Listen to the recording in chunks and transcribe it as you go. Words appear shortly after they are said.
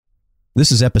This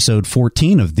is episode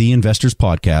 14 of The Investors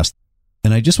Podcast.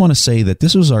 And I just want to say that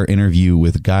this was our interview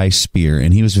with Guy Spier,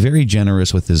 and he was very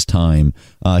generous with his time.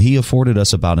 He afforded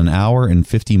us about an hour and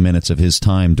 50 minutes of his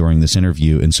time during this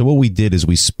interview. And so what we did is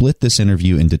we split this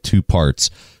interview into two parts.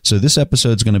 So this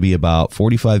episode is going to be about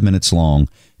 45 minutes long.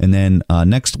 And then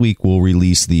next week, we'll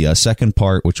release the second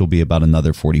part, which will be about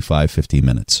another 50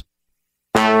 minutes.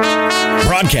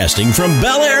 Broadcasting from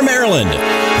Bel Air, Maryland,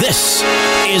 this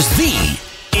is The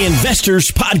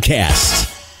Investors Podcast.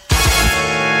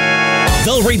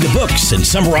 They'll read the books and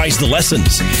summarize the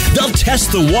lessons. They'll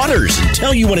test the waters and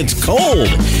tell you when it's cold.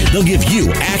 They'll give you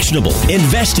actionable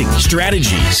investing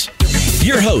strategies.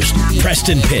 Your host,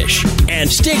 Preston Pish and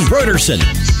Stig Broderson.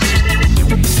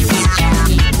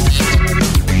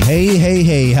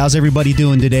 Hey, how's everybody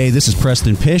doing today? This is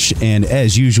Preston Pish, and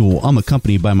as usual, I'm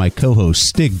accompanied by my co-host,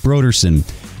 Stig Broderson.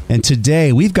 And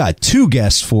today, we've got two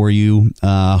guests for you.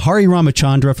 Hari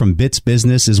Ramachandra from Bits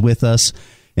Business is with us,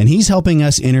 and he's helping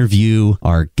us interview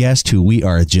our guest who we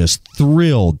are just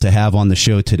thrilled to have on the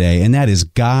show today, and that is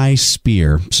Guy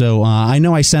Spier. So I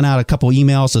know I sent out a couple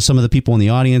emails to some of the people in the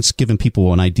audience, giving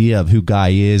people an idea of who Guy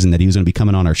is and that he was going to be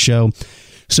coming on our show.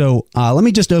 So let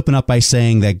me just open up by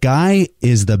saying that Guy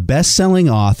is the best-selling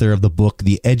author of the book,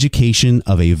 The Education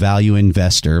of a Value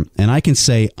Investor, and I can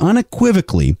say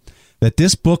unequivocally that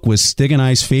this book was Stig and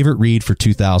I's favorite read for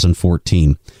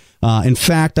 2014. In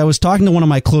fact, I was talking to one of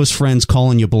my close friends,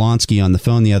 Colin Yablonsky, on the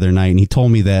phone the other night, and he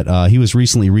told me that he was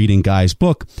recently reading Guy's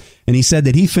book, and he said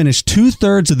that he finished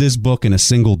 2/3 of this book in a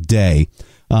single day.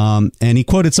 And he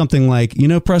quoted something like,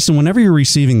 Preston, whenever you're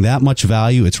receiving that much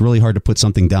value, it's really hard to put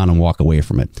something down and walk away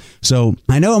from it. So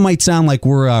I know it might sound like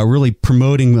we're really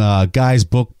promoting Guy's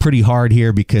book pretty hard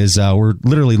here because we're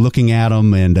literally looking at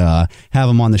him and have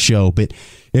him on the show. But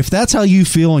if that's how you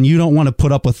feel and you don't want to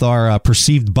put up with our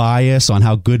perceived bias on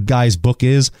how good Guy's book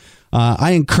is,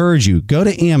 I encourage you, go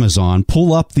to Amazon,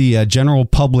 pull up the general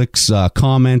public's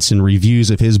comments and reviews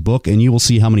of his book, and you will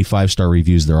see how many 5-star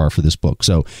reviews there are for this book.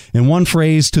 So in one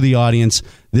phrase to the audience,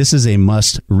 this is a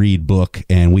must-read book,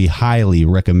 and we highly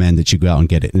recommend that you go out and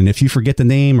get it. And if you forget the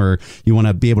name or you want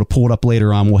to be able to pull it up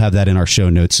later on, we'll have that in our show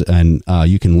notes, and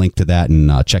you can link to that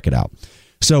and check it out.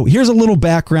 So here's a little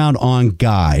background on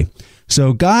Guy.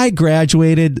 So Guy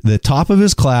graduated the top of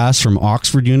his class from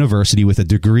Oxford University with a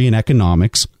degree in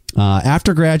economics.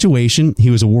 After graduation, he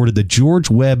was awarded the George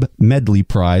Webb Medley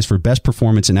Prize for Best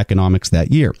Performance in Economics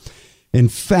that year. In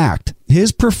fact,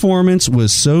 his performance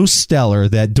was so stellar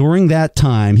that during that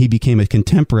time, he became a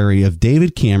contemporary of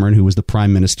David Cameron, who was the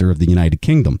Prime Minister of the United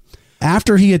Kingdom.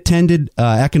 After he attended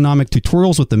economic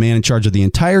tutorials with the man in charge of the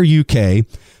entire UK,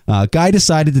 Guy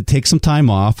decided to take some time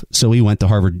off, so he went to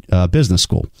Harvard Business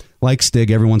School. Like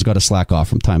Stig, everyone's got to slack off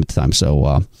from time to time,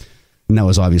 so... And that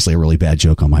was obviously a really bad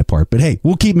joke on my part. But hey,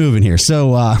 we'll keep moving here.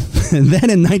 So then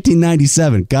in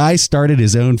 1997, Guy started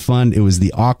his own fund. It was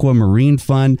the Aqua Marine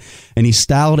Fund, and he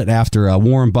styled it after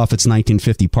Warren Buffett's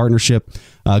 1950 partnership.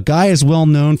 Guy is well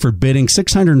known for bidding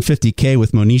 $650K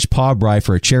with Monish Pabrai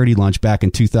for a charity lunch back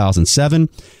in 2007.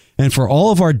 And for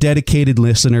all of our dedicated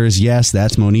listeners, yes,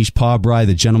 that's Monish Pabrai,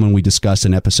 the gentleman we discussed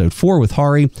in episode 4 with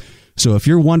Hari. So if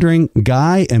you're wondering,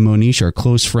 Guy and Monish are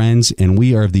close friends, and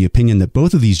we are of the opinion that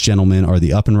both of these gentlemen are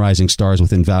the up and rising stars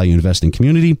within value investing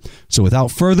community. So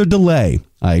without further delay,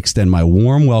 I extend my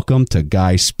warm welcome to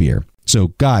Guy Spier. So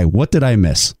Guy, what did I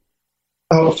miss?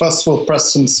 Oh, first of all,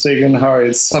 Preston, Stig, and Hari,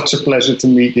 it's such a pleasure to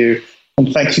meet you.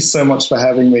 And thank you so much for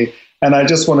having me. And I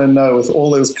just want to know, with all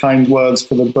those kind words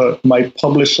for the book, my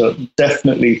publisher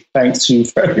definitely thanks you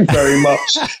very, very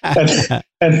much.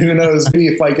 and who knows,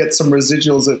 if I get some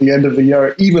residuals at the end of the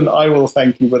year, even I will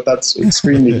thank you, but that's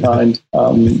extremely kind.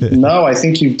 No, I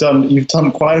think you've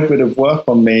done quite a bit of work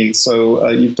on me. So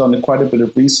you've done quite a bit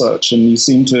of research, and you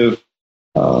seem to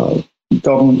have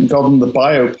gotten the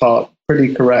bio part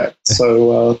pretty correct.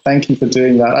 So thank you for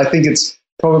doing that. I think it's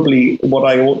probably what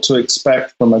I ought to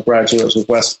expect from a graduate of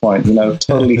West Point,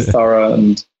 totally thorough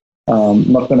and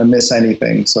not going to miss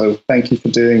anything. So thank you for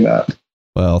doing that.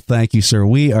 Well, thank you, sir.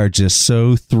 We are just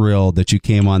so thrilled that you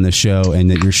came on the show and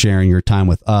that you're sharing your time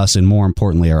with us and, more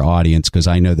importantly, our audience, because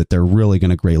I know that they're really going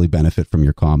to greatly benefit from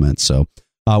your comments. So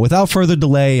without further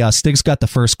delay, Stig's got the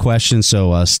first question.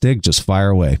 So Stig, just fire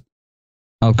away.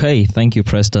 Okay. Thank you,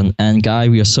 Preston. And Guy,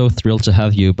 we are so thrilled to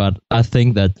have you, but I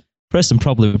think that Preston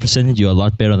probably presented you a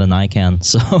lot better than I can.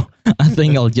 So I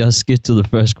think I'll just get to the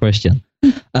first question.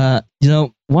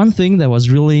 One thing that was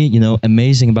really,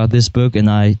 amazing about this book, and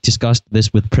I discussed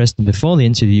this with Preston before the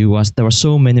interview, was there were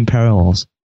so many parallels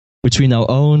between our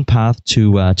own path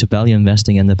to value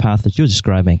investing and the path that you're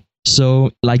describing.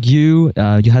 So like you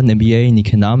had an MBA in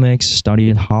economics,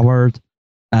 studied at Harvard,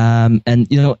 And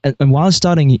while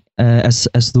starting, as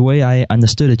the way I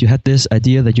understood it, you had this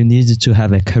idea that you needed to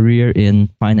have a career in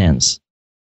finance,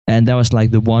 and that was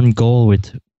like the one goal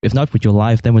with, if not with your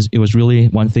life, then it was really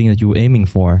one thing that you were aiming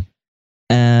for.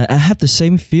 I had the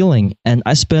same feeling, and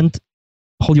I spent,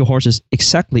 hold your horses,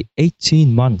 exactly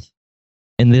 18 months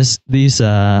in this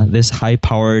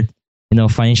high-powered,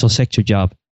 financial sector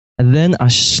job, and then I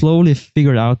slowly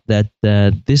figured out that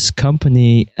this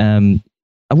company.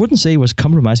 I wouldn't say it was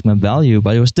compromising my value,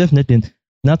 but it was definitely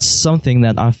not something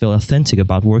that I feel authentic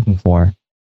about working for.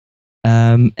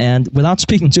 And without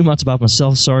speaking too much about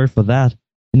myself, sorry for that,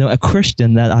 a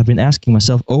question that I've been asking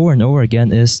myself over and over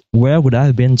again is, where would I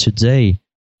have been today?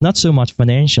 Not so much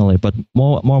financially, but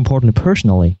more importantly,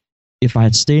 personally, if I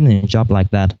had stayed in a job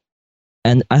like that.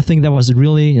 And I think that was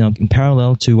really, in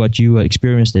parallel to what you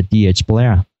experienced at DH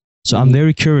Blair. So I'm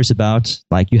very curious about,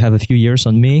 like, you have a few years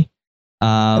on me.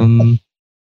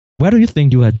 Where do you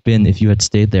think you had been if you had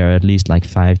stayed there at least like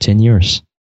 5-10 years?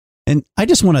 And I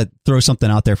just want to throw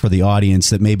something out there for the audience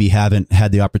that maybe haven't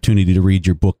had the opportunity to read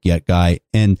your book yet, Guy.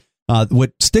 And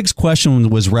what Stig's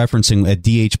question was referencing at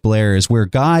DH Blair is where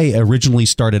Guy originally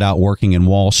started out working in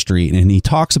Wall Street. And he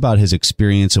talks about his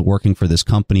experience of working for this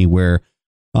company where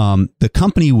the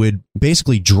company would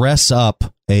basically dress up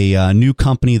a new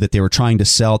company that they were trying to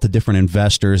sell to different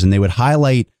investors. And they would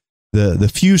highlight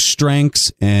the few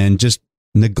strengths and just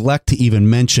neglect to even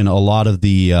mention a lot of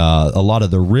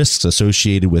the risks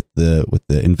associated with the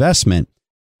investment.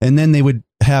 And then they would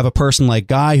have a person like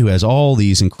Guy who has all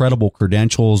these incredible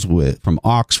credentials from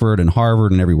Oxford and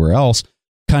Harvard and everywhere else,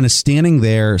 kind of standing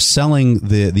there selling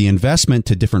the investment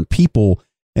to different people.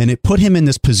 And it put him in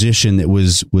this position that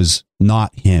was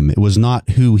not him. It was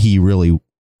not who he really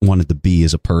wanted to be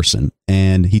as a person.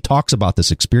 And he talks about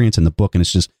this experience in the book, and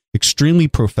it's just extremely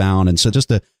profound. And so just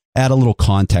to add a little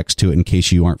context to it in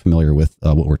case you aren't familiar with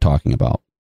what we're talking about.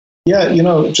 Yeah,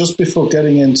 just before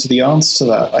getting into the answer to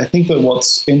that, I think that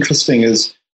what's interesting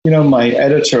is, my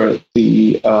editor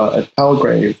at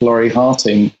Palgrave, Laurie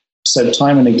Harting, said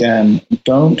time and again,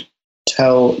 don't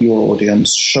tell your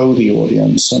audience, show the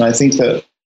audience. And I think that,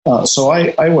 so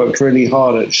I worked really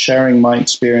hard at sharing my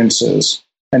experiences.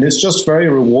 And it's just very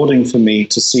rewarding for me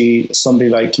to see somebody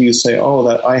like you say, oh,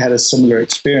 that I had a similar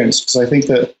experience, because I think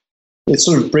that it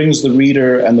sort of brings the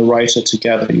reader and the writer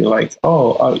together. You're like,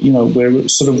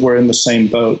 we're in the same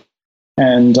boat.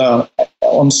 And on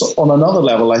another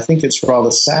level, I think it's rather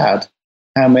sad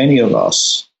how many of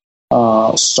us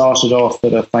started off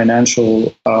at a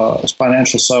financial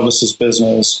services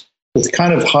business with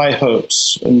kind of high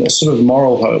hopes and sort of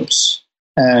moral hopes.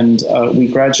 And we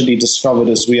gradually discovered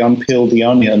as we unpeeled the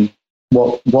onion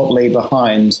what lay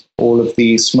behind all of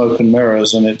the smoke and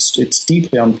mirrors. And it's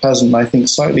deeply unpleasant, and I think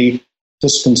slightly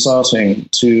disconcerting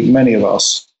to many of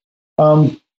us.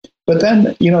 But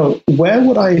then, where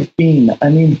would I have been? I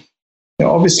mean,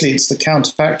 obviously it's the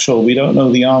counterfactual. We don't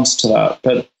know the answer to that.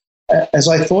 But as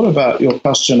I thought about your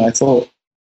question, I thought,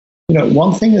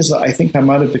 one thing is that I think I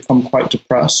might have become quite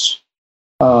depressed.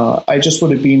 I just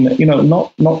would have been,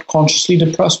 not consciously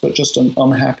depressed, but just an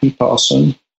unhappy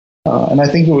person. And I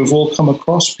think we've all come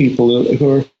across people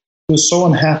who are so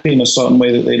unhappy in a certain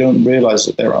way that they don't realize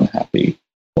that they're unhappy.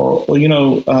 Or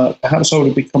perhaps I would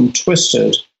have become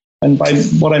twisted. And by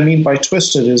what I mean by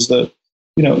twisted is that,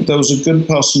 there was a good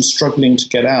person struggling to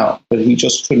get out, but he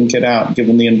just couldn't get out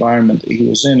given the environment that he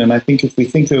was in. And I think if we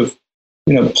think of,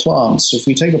 plants, if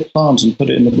we take a plant and put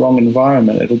it in the wrong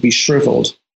environment, it'll be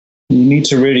shriveled. You need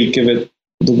to really give it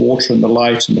the water and the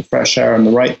light and the fresh air and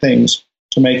the right things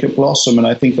to make it blossom. And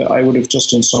I think that I would have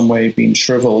just in some way been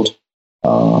shriveled.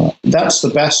 That's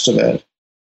the best of it.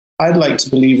 I'd like to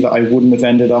believe that I wouldn't have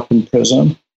ended up in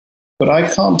prison, but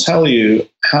I can't tell you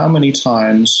how many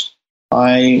times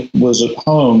I was at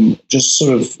home just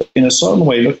sort of in a certain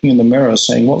way looking in the mirror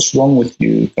saying, what's wrong with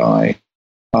you, Guy?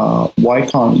 Why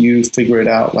can't you figure it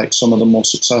out like some of the more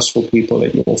successful people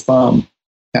at your firm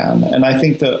can? And I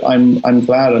think that I'm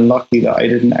glad and lucky that I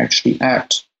didn't actually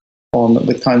act on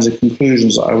the kinds of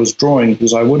conclusions that I was drawing,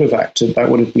 because I would have acted, that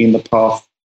would have been the path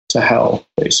to hell,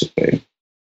 basically.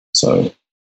 So.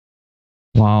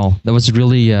 Wow, that was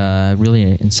really,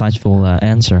 really insightful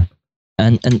answer,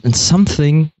 and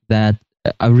something that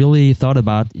I really thought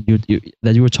about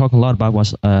that you were talking a lot about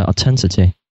was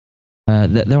authenticity.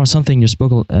 There was something you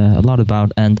spoke a lot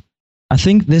about, and I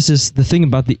think this is the thing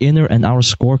about the inner and outer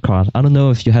scorecard. I don't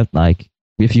know if you have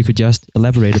if you could just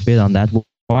elaborate a bit on that.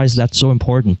 Why is that so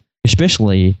important,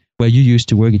 especially where you used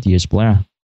to work at DH Blair?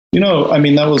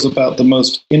 That was about the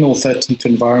most inauthentic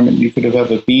environment you could have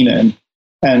ever been in.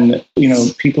 And,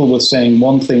 people were saying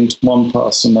one thing to one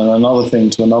person and another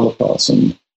thing to another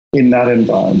person. in that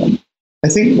environment. I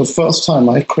think the first time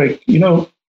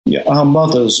our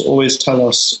mothers always tell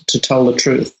us to tell the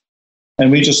truth.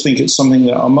 And we just think it's something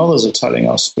that our mothers are telling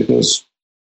us because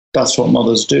that's what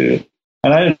mothers do.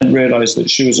 And I didn't realize that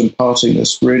she was imparting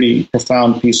this really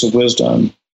profound piece of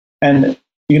wisdom. And,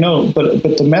 but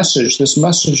this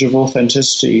message of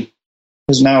authenticity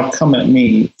has now come at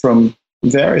me from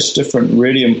various different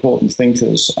really important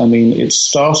thinkers. I mean, it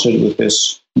started with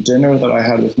this dinner that I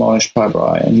had with Mohnish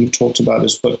Pabrai, and he talked about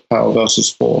his book, Power versus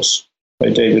Force, by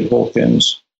David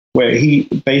Hawkins, where he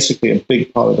basically, a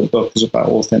big part of the book is about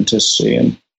authenticity.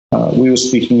 And we were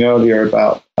speaking earlier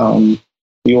about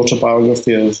the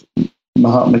autobiography of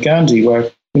Mahatma Gandhi,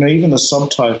 where, even the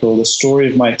subtitle, The Story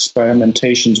of My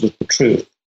Experimentations with the Truth.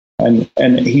 And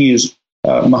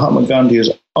Mahatma Gandhi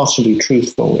is utterly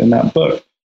truthful in that book.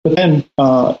 But then,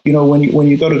 when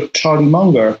you go to Charlie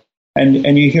Munger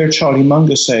and you hear Charlie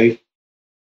Munger say,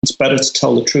 it's better to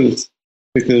tell the truth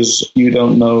because you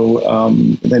don't know,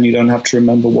 then you don't have to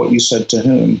remember what you said to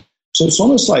whom. So it's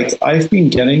almost like I've been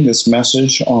getting this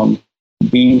message on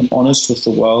being honest with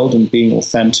the world and being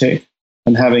authentic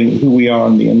and having who we are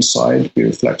on the inside be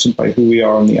reflected by who we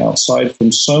are on the outside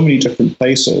from so many different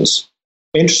places.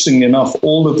 Interestingly enough,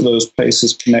 all of those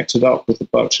places connected up with the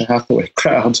Berkshire Hathaway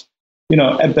crowd.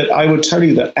 But I would tell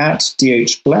you that at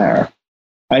D.H. Blair,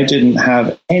 I didn't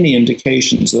have any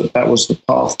indications that that was the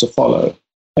path to follow.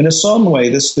 In a certain way,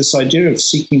 this idea of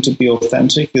seeking to be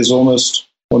authentic is almost,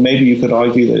 or maybe you could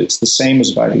argue that it's the same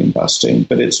as value investing,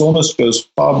 but it almost goes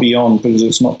far beyond because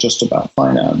it's not just about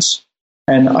finance.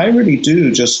 And I really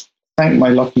do just thank my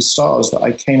lucky stars that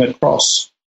I came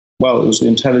across. Well, it was the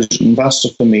intelligent investor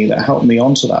for me that helped me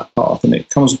onto that path. And it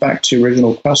comes back to your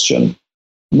original question.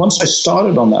 Once I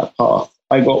started on that path,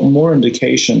 I got more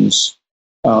indications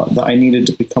that I needed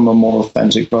to become a more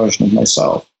authentic version of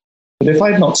myself. But if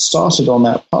I'd not started on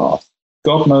that path,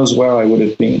 God knows where I would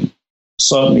have been.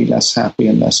 Certainly less happy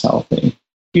and less healthy.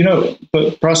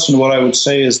 But Preston, what I would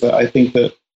say is that I think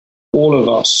that all of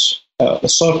us,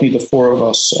 certainly the four of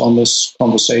us on this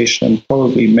conversation, and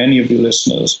probably many of you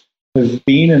listeners, have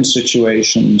been in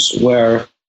situations where,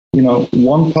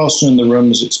 one person in the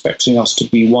room is expecting us to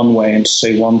be one way and to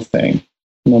say one thing,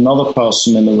 and another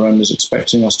person in the room is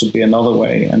expecting us to be another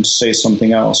way and to say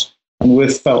something else. And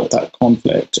we've felt that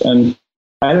conflict. And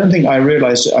I don't think I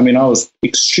realized it. I mean, I was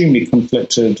extremely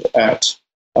conflicted at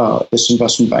this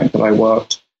investment bank that I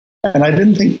worked. And I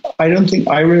don't think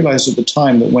I realized at the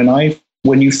time that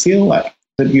when you feel that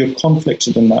you're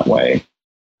conflicted in that way,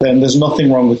 then there's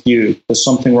nothing wrong with you. There's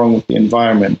something wrong with the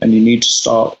environment, and you need to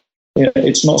start.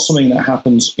 It's not something that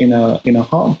happens in a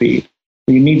heartbeat.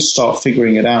 You need to start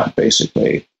figuring it out,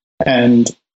 basically. And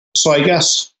so I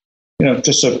guess,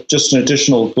 just an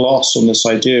additional gloss on this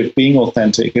idea of being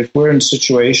authentic. If we're in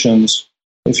situations,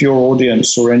 if your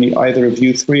audience or either of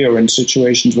you three are in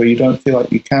situations where you don't feel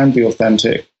like you can be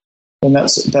authentic, then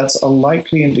that's a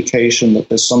likely indication that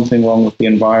there's something wrong with the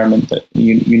environment, that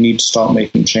you need to start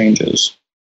making changes.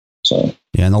 So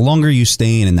yeah, and the longer you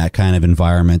stay in that kind of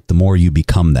environment, the more you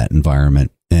become that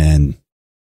environment. And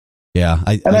yeah,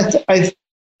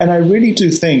 I really do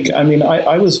think. I mean,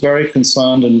 I was very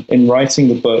concerned in writing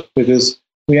the book because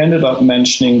we ended up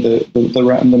mentioning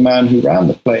the man who ran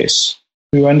the place,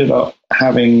 who ended up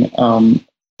having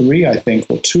 3, I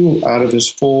think, or 2 out of his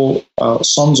 4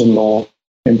 sons-in-law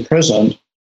imprisoned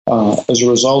as a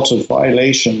result of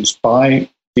violations by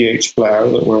D.H. Blair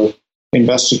that were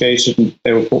investigated, and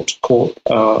they were brought to court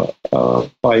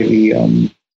by the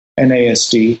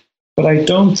NASD. But I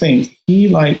don't think he,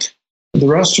 like the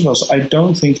rest of us, I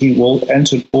don't think he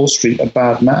entered Wall Street a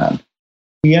bad man.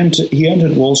 He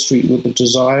entered Wall Street with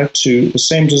the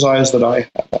same desires that I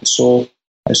had.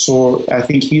 I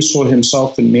think he saw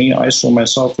himself in me. I saw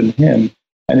myself in him.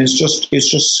 And it's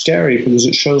just scary because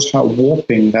it shows how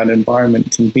warping that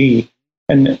environment can be.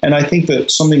 And I think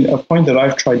that a point that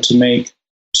I've tried to make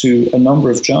to a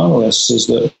number of journalists is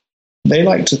that they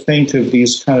like to think of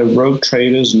these kind of rogue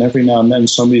traders, and every now and then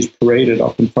somebody's paraded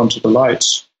up in front of the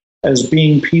lights, as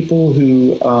being people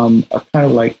who are kind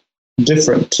of like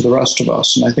different to the rest of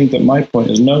us. And I think that my point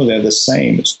is, no, they're the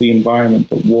same. It's the environment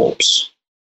that warps.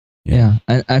 Yeah,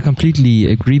 I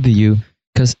completely agree with you,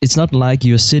 because it's not like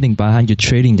you're sitting behind your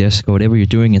trading desk or whatever you're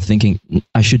doing and thinking,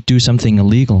 I should do something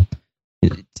illegal.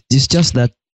 It's just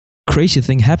that crazy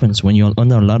thing happens when you're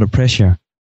under a lot of pressure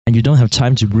and you don't have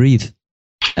time to breathe.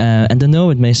 And I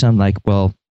know it may sound like,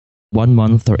 1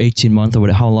 month or 18 months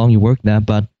or how long you work there,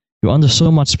 but you're under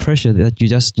so much pressure that you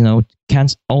just,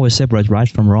 can't always separate right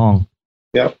from wrong.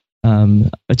 Yeah.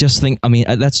 I just think,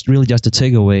 that's really just a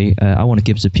takeaway I want to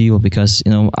give to people, because,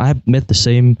 I've met the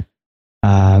same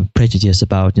prejudice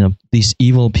about these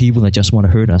evil people that just want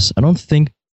to hurt us. I don't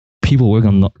think people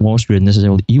working on Wall Street are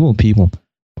necessarily evil people,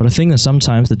 but I think that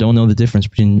sometimes they don't know the difference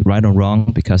between right or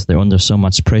wrong because they're under so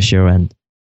much pressure and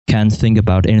can't think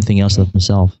about anything else than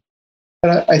themselves.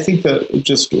 And I think that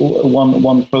just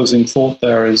one closing thought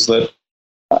there is that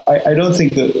I don't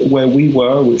think that where we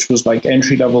were, which was like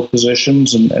entry-level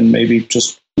positions and maybe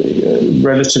just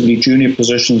relatively junior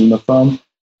positions in the firm,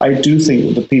 I do think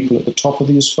that the people at the top of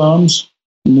these firms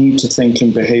need to think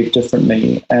and behave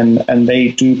differently, and they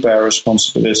do bear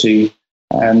responsibility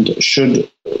and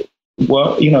should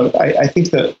work. I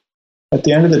think that at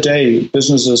the end of the day,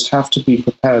 businesses have to be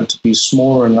prepared to be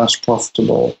smaller and less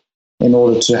profitable in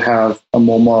order to have a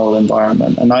more moral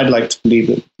environment. And I'd like to believe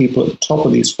that people at the top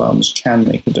of these firms can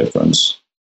make a difference.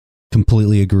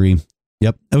 Completely agree.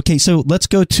 Yep. Okay, so let's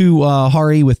go to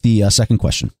Hari with the second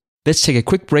question. Let's take a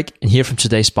quick break and hear from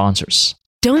today's sponsors.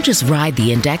 Don't just ride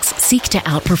the index, seek to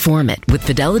outperform it with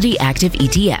Fidelity Active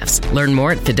ETFs. Learn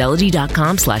more at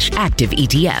fidelity.com/active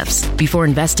ETFs. Before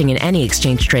investing in any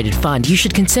exchange-traded fund, you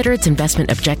should consider its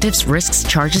investment objectives, risks,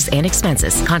 charges, and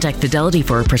expenses. Contact Fidelity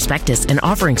for a prospectus, an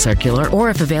offering circular,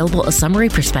 or if available, a summary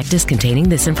prospectus containing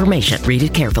this information. Read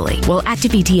it carefully. While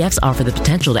active ETFs offer the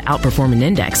potential to outperform an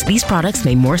index, these products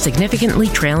may more significantly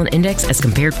trail an index as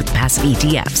compared with passive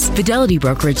ETFs. Fidelity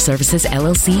Brokerage Services,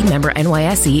 LLC, member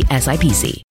NYSE,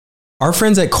 SIPC. Our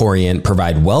friends at Corient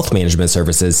provide wealth management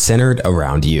services centered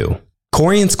around you.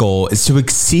 Corient's goal is to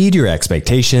exceed your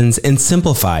expectations and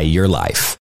simplify your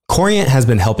life. Corient has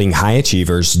been helping high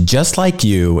achievers just like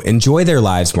you enjoy their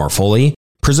lives more fully,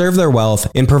 preserve their wealth,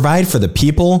 and provide for the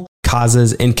people,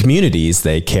 causes, and communities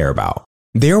they care about.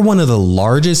 They are one of the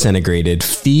largest integrated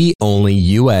fee-only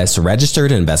U.S.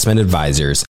 registered investment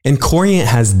advisors, and Corient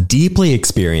has deeply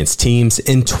experienced teams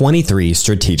in 23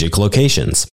 strategic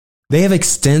locations. They have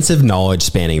extensive knowledge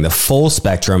spanning the full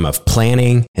spectrum of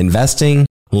planning, investing,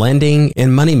 lending,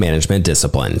 and money management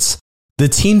disciplines. The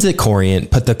teams at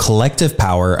Corient put the collective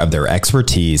power of their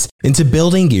expertise into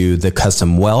building you the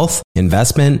custom wealth,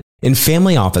 investment, and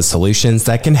family office solutions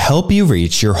that can help you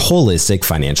reach your holistic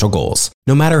financial goals,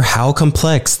 no matter how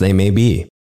complex they may be.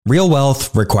 Real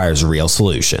wealth requires real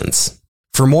solutions.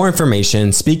 For more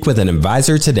information, speak with an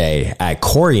advisor today at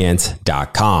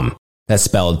corient.com. That's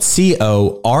spelled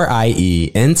Corient.com.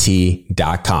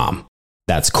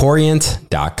 That's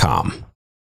Corient.com.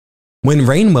 When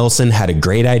Rainn Wilson had a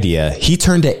great idea, he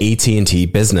turned to AT&T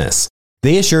Business.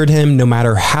 They assured him no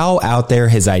matter how out there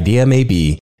his idea may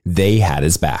be, they had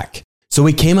his back. So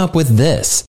he came up with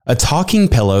this, a talking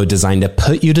pillow designed to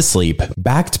put you to sleep,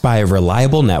 backed by a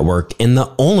reliable network and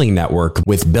the only network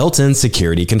with built-in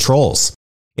security controls.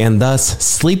 And thus,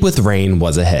 Sleep with Rainn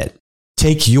was a hit.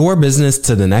 Take your business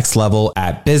to the next level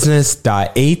at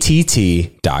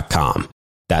business.att.com.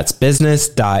 That's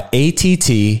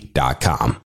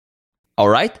business.att.com. All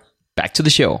right, back to the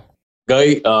show.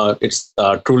 Guy, it's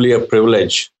truly a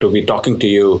privilege to be talking to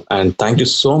you, and thank you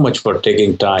so much for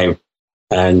taking time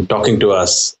and talking to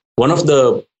us. One of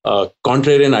the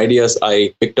contrarian ideas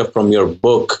I picked up from your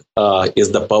book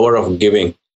is the power of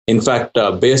giving. In fact,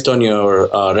 based on your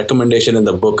recommendation in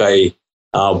the book, I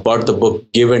bought the book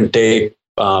Give and Take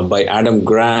by Adam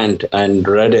Grant and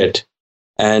read it.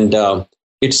 And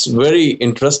it's very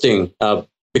interesting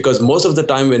because most of the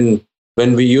time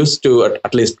when we used to,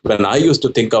 at least when I used to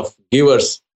think of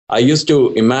givers, I used to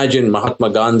imagine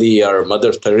Mahatma Gandhi or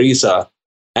Mother Teresa,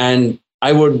 and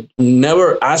I would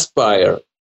never aspire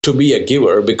to be a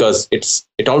giver because it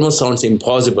almost sounds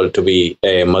impossible to be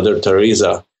a Mother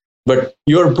Teresa. But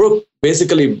your book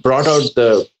basically brought out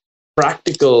the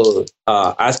practical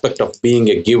aspect of being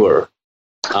a giver,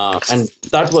 and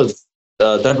that was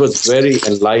very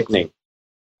enlightening.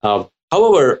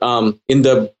 However, in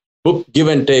the book Give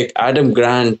and Take, Adam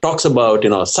Grant talks about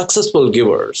successful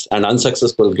givers and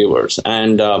unsuccessful givers,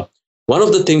 and one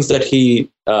of the things that he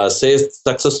says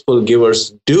successful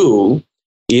givers do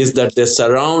is that they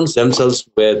surround themselves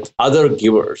with other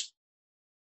givers.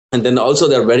 And then also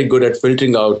they're very good at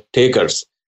filtering out takers.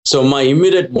 So my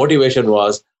immediate motivation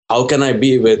was, how can I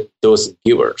be with those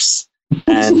givers?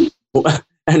 And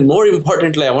more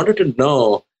importantly, I wanted to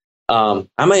know, am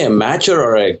I a matcher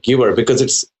or a giver? Because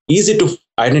it's easy to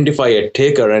identify a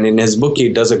taker. And in his book, he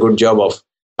does a good job of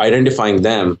identifying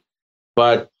them.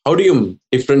 But how do you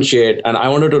differentiate? And I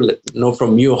wanted to know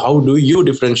from you, how do you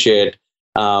differentiate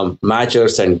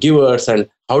matchers and givers? And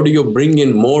how do you bring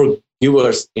in more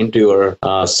givers into your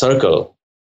circle?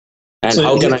 And so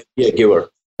how can I be a giver?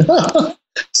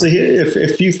 So here, a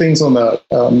few things on that.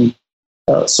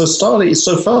 So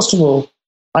first of all,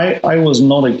 I was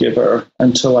not a giver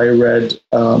until I read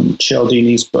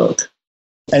Cialdini's book.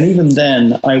 And even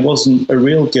then, I wasn't a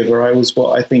real giver. I was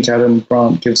what I think Adam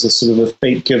Grant gives us sort of a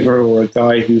fake giver, or a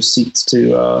guy who seeks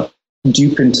to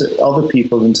dupe into other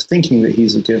people into thinking that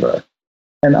he's a giver.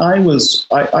 And I was,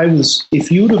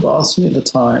 if you would have asked me at the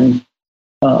time,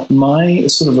 my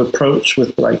sort of approach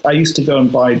with, like, I used to go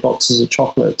and buy boxes of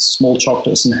chocolates, small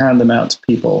chocolates, and hand them out to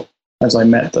people as I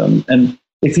met them. And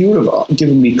if you would have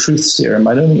given me truth serum,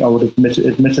 I don't think I would have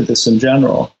admitted this in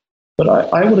general, but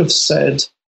I would have said,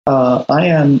 I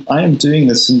am doing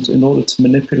this in order to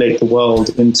manipulate the world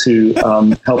into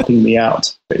helping me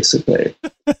out, basically.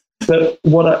 But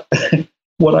what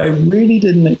I really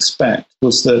didn't expect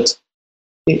was that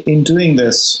in doing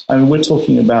this, I mean, we're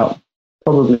talking about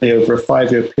probably over a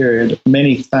 5-year period,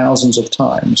 many thousands of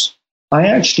times, I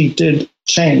actually did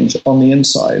change on the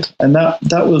inside, and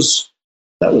that was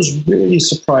really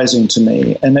surprising to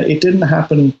me. And it didn't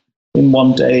happen in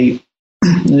one day,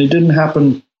 and it didn't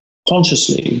happen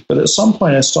consciously. But at some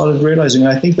point, I started realizing,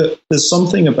 and I think that there's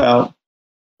something about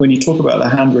when you talk about the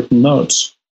handwritten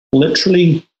notes,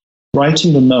 literally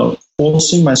writing the note,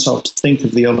 forcing myself to think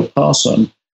of the other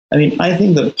person. I mean, I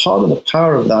think that part of the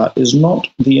power of that is not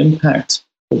the impact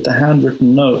that the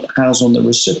handwritten note has on the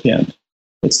recipient.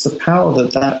 It's the power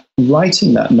that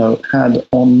writing that note had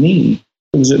on me,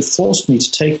 because it forced me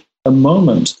to take a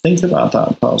moment to think about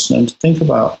that person and to think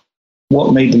about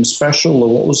what made them special,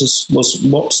 or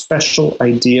what special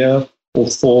idea or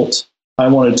thought I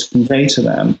wanted to convey to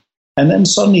them. And then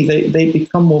suddenly they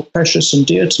become more precious and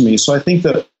dear to me. So I think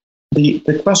that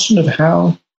the question of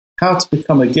how to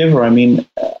become a giver, I mean,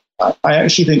 I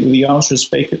actually think that the answer is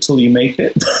fake it till you make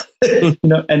it.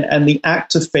 And the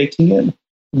act of faking it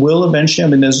will eventually, I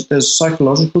mean, there's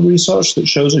psychological research that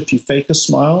shows if you fake a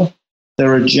smile,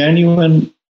 there are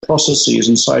genuine processes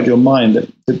inside your mind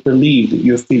that believe that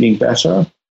you're feeling better.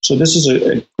 So this is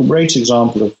a great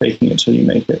example of faking it till you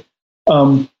make it.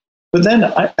 But then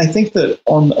I think that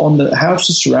on the how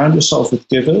to surround yourself with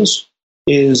givers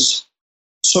is,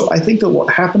 so I think that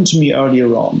what happened to me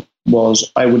earlier on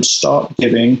was I would start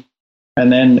giving,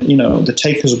 and then, the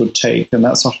takers would take, and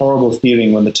that's a horrible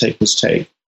feeling when the takers take.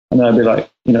 And then I'd be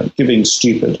like, giving's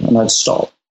stupid, and I'd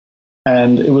stop.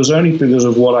 And it was only because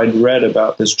of what I'd read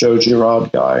about this Joe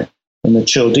Girard guy in the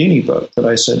Cialdini book that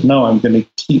I said, no, I'm going to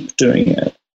keep doing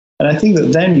it. And I think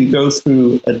that then you go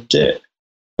through a dip,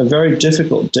 a very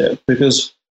difficult dip,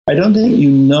 because I don't think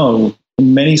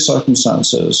in many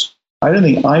circumstances, I don't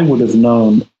think I would have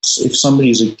known if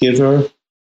somebody is a giver,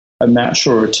 a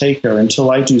matcher, or a taker until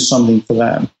I do something for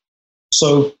them.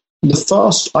 So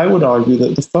I would argue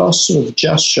that the first sort of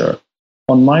gesture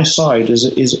on my side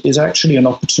is actually an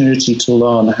opportunity to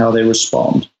learn how they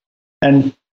respond.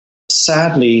 And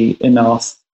sadly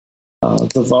enough,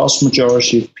 the vast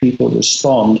majority of people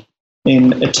respond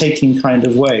in a taking kind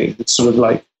of way. It's sort of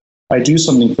like, I do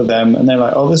something for them, and they're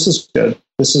like, oh, this is good.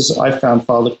 I found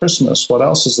Father Christmas. What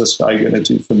else is this guy going to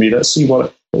do for me? Let's see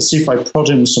if I prod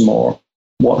him some more.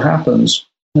 What happens?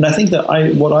 And I think that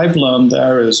what I've learned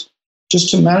there is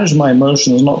just to manage my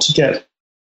emotions, not to get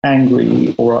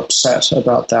angry or upset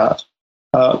about that,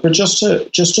 but just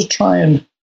to try and,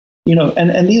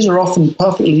 and these are often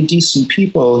perfectly decent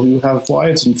people who have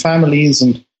wives and families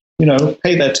and,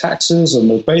 pay their taxes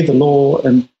and obey the law.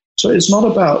 And so it's not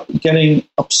about getting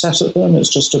upset at them. It's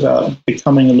just about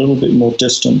becoming a little bit more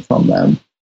distant from them.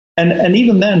 And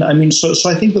even then, I mean, so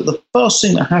I think that the first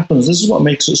thing that happens, this is what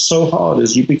makes it so hard,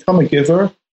 is you become a giver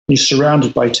and you're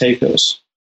surrounded by takers.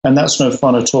 And that's no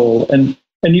fun at all. And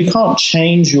you can't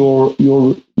change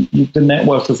the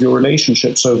network of your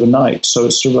relationships overnight. So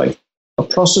it's sort of like a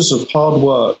process of hard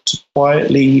work to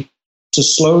quietly, to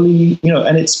slowly,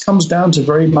 and it comes down to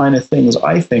very minor things,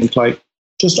 I think, like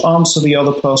just answer the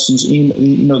other person's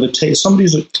email, somebody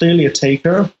who's clearly a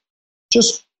taker,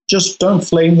 just don't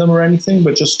flame them or anything,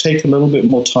 but just take a little bit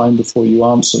more time before you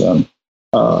answer them.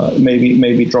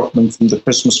 Maybe drop them from the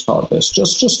Christmas card list.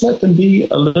 Just let them be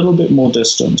a little bit more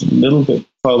distant, a little bit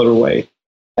further away.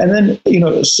 And then,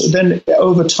 then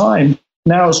over time,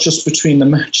 now it's just between the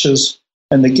matchers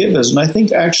and the givers. And I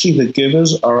think actually the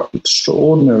givers are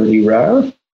extraordinarily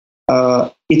rare.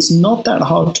 It's not that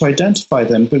hard to identify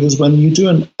them, because when you do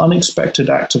an unexpected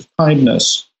act of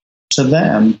kindness to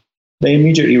them, they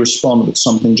immediately respond with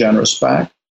something generous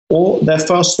back, or their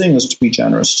first thing is to be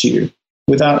generous to you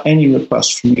without any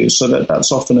request from you. So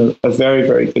that's often a very,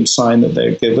 very good sign that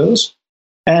they're givers.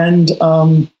 And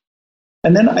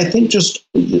then I think just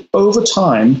over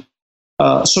time,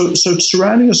 so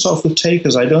surrounding yourself with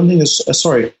takers,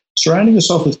 surrounding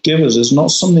yourself with givers is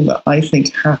not something that I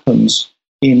think happens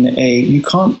you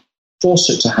can't force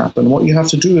it to happen. What you have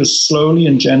to do is slowly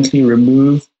and gently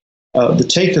remove the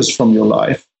takers from your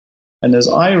life, And as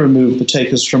I removed the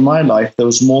takers from my life, there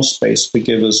was more space for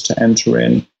givers to enter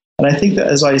in. And I think that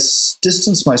as I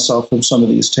distanced myself from some of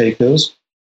these takers,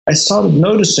 I started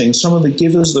noticing some of the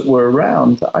givers that were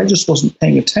around that I just wasn't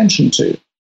paying attention to.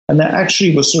 And there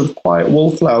actually were sort of quiet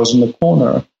wallflowers in the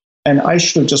corner. And I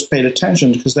should have just paid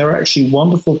attention because they were actually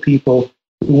wonderful people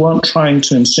who weren't trying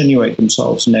to insinuate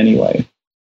themselves in any way.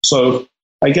 So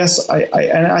I guess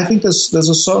I think there's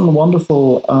a certain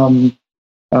wonderful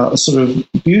sort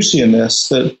of beauty in this,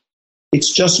 that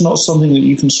it's just not something that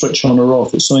you can switch on or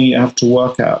off. It's something you have to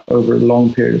work at over a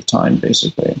long period of time,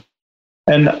 basically.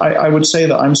 And I would say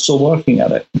that I'm still working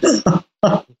at it.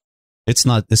 It's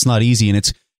not easy, and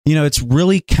it's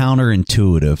really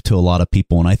counterintuitive to a lot of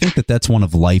people. And I think that that's one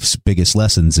of life's biggest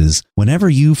lessons is whenever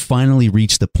you finally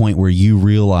reach the point where you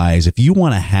realize if you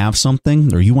want to have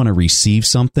something or you want to receive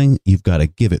something, you've got to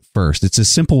give it first. It's as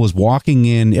simple as walking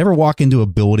in. Ever walk into a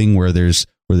building where there's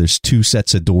two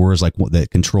sets of doors like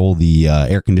that control the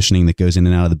air conditioning that goes in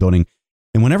and out of the building?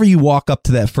 And whenever you walk up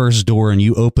to that first door and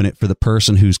you open it for the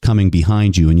person who's coming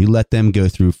behind you and you let them go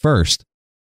through first,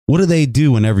 what do they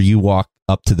do whenever you walk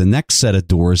up to the next set of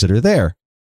doors that are there?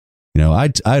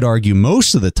 I'd argue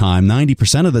most of the time,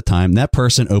 90% of the time, that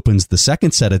person opens the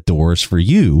second set of doors for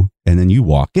you and then you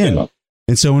walk in. Yeah.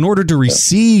 And so in order to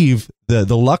receive the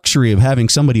luxury of having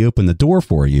somebody open the door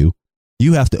for you,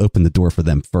 you have to open the door for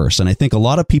them first. And I think a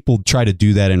lot of people try to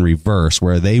do that in reverse,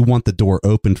 where they want the door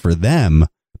opened for them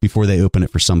before they open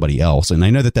it for somebody else. And I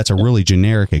know that that's a really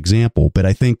generic example, but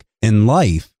I think in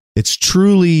life, it's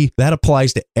truly, that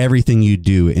applies to everything you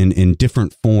do in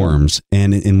different forms.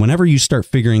 And whenever you start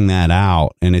figuring that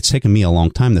out, and it's taken me a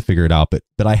long time to figure it out,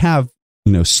 but I have,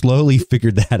 slowly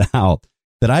figured that out,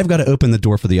 that I've got to open the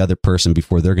door for the other person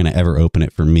before they're going to ever open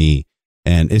it for me.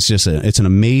 And it's just it's an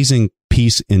amazing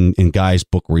piece in Guy's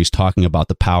book where he's talking about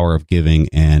the power of giving,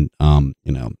 and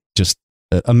just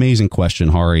an amazing question,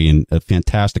 Hari, and a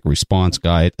fantastic response,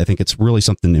 Guy. I think it's really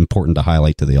something important to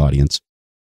highlight to the audience.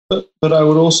 But I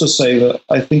would also say that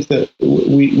I think that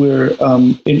we're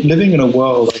living in a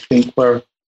world, I think, where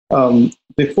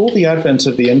before the advent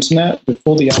of the internet,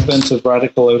 before the advent of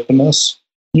radical openness,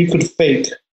 you could fake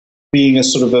being a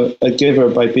sort of a giver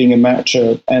by being a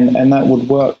matcher, and that would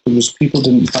work because people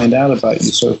didn't find out about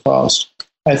you so fast.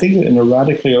 I think that in a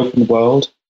radically open world,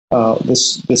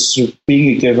 this sort of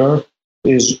being a giver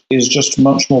is just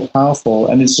much more powerful,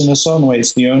 and it's in a certain way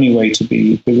it's the only way to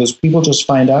be, because people just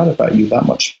find out about you that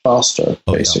much faster,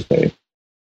 basically. Yeah.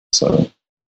 So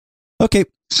okay,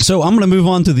 so I'm going to move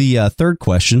on to the third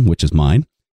question, which is mine.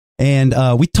 And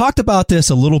we talked about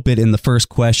this a little bit in the first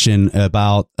question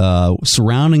about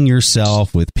surrounding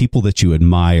yourself with people that you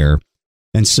admire.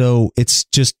 And so it's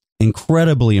just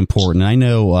incredibly important. I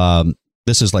know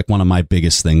this is like one of my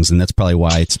biggest things, and that's probably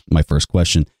why it's my first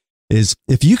question, is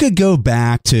if you could go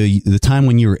back to the time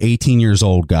when you were 18 years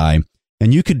old, Guy,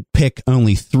 and you could pick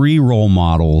only 3 role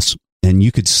models and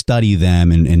you could study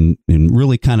them and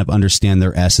really kind of understand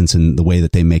their essence and the way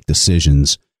that they make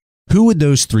decisions, who would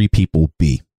those 3 people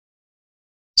be?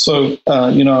 So,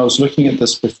 I was looking at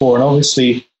this before, and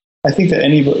obviously, I think that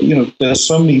anybody, there's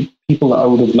so many people that I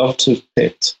would have loved to have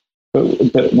picked,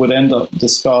 but would end up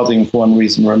discarding for one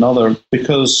reason or another,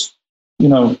 because,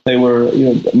 they were,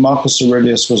 Marcus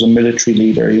Aurelius was a military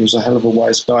leader. He was a hell of a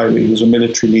wise guy, but he was a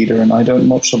military leader, and I don't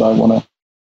much that I want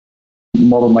to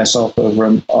model myself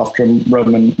after a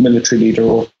Roman military leader.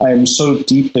 Or I am so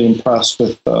deeply impressed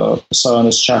with Sir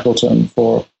Ernest Shackleton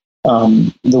for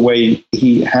the way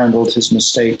he handled his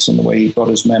mistakes and the way he got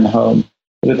his men home.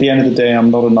 But at the end of the day,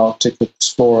 I'm not an Arctic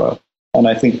explorer, and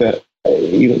I think that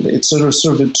it's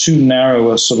sort of a too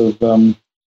narrow a sort of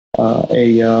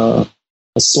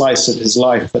a slice of his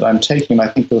life that I'm taking. I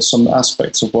think there's some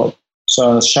aspects of what Sir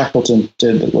Ernest Shackleton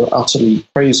did that were utterly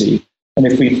crazy. And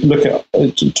if we look at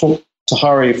talk to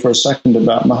Hari for a second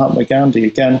about Mahatma Gandhi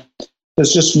again,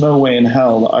 there's just no way in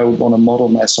hell that I would want to model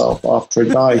myself after a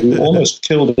guy who almost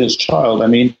killed his child. I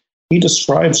mean, he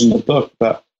describes in the book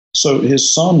that, so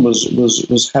his son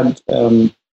had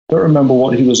don't remember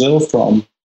what he was ill from,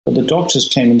 but the doctors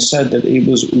came and said that it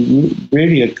was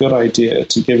really a good idea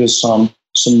to give his son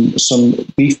some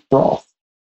beef broth.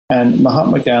 And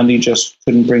Mahatma Gandhi just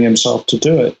couldn't bring himself to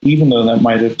do it, even though that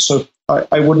might have. So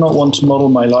I would not want to model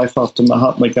my life after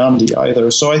Mahatma Gandhi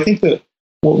either. So I think that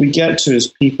what we get to is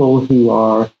people who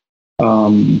are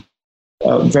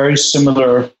very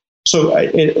similar. So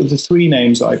the 3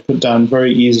 names that I put down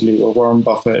very easily were Warren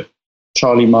Buffett,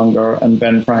 Charlie Munger, and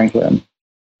Ben Franklin.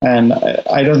 And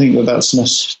I don't think that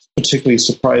that's particularly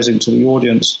surprising to the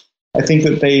audience. I think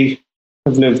that they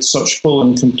have lived such full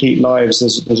and complete lives.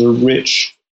 There's a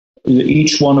rich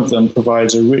each one of them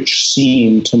provides a rich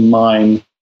seam to mine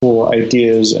for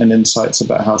ideas and insights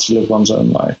about how to live one's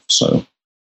own life. So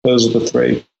those are the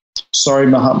three. Sorry,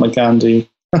 Mahatma Gandhi.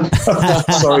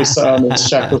 Sorry, Sir Ernest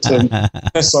Shackleton.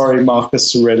 Sorry,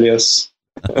 Marcus Aurelius.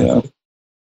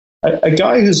 A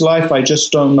guy whose life I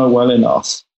just don't know well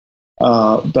enough.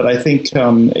 But I think,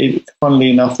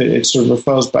 funnily enough, it sort of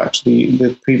refers back to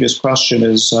the previous question,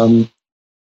 is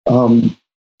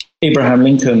Abraham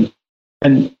Lincoln.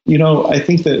 And, I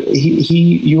think that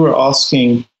you were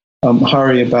asking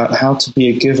Hari about how to be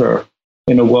a giver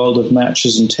in a world of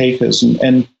matches and takers.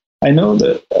 And I know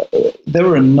that there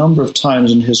were a number of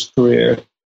times in his career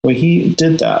where he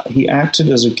did that. He acted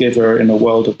as a giver in a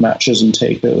world of matches and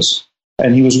takers,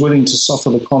 and he was willing to suffer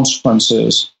the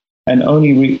consequences and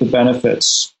only reap the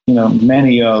benefits,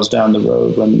 many years down the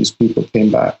road when these people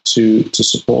came back to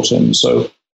support him. So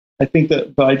I think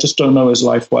that, but I just don't know his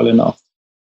life well enough.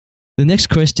 The next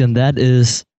question, that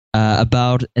is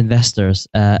about investors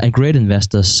and great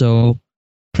investors. So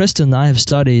Preston and I have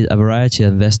studied a variety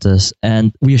of investors,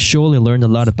 and we surely learned a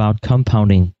lot about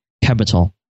compounding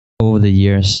capital over the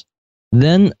years.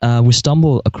 Then we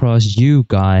stumbled across you,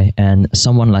 Guy, and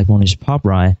someone like Mohnish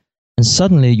Pabrai, and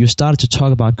suddenly you started to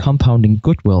talk about compounding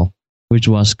goodwill, which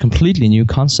was a completely new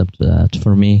concept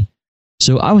for me.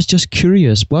 So I was just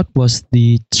curious, what was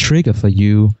the trigger for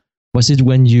you? Was it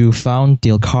when you found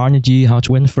Dale Carnegie, How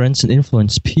to Win Friends and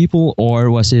Influence People,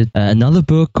 or was it another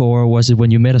book, or was it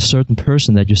when you met a certain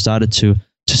person that you started to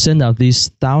send out these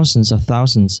thousands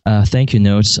thank you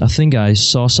notes? I think I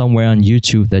saw somewhere on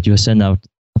YouTube that you sent out,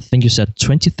 I think you said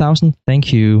 20,000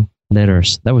 thank you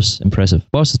letters. That was impressive.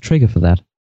 What was the trigger for that?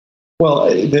 Well,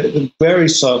 very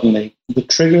certainly, the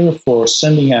trigger for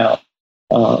sending out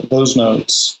those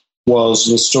notes was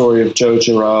the story of Joe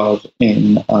Girard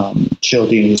in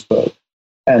Cialdini's book.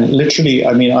 And literally,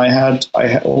 I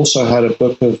also had a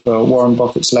book of Warren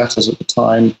Buffett's letters at the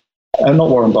time. Not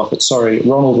Warren Buffett, sorry,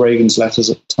 Ronald Reagan's letters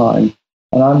at the time.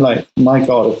 And I'm like, my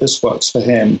God, if this works for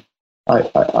him,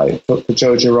 I for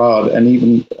Joe Girard, and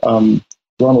even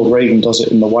Ronald Reagan does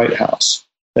it in the White House,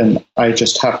 then I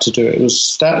just have to do it. It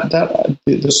was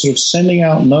the sort of sending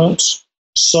out notes,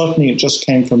 certainly it just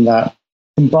came from that,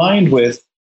 combined with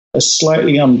a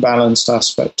slightly unbalanced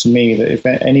aspect to me that if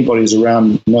anybody's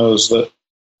around knows that,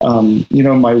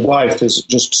 my wife is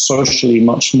just socially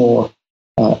much more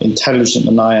intelligent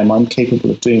than I am. I'm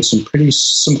capable of doing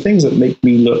some things that make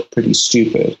me look pretty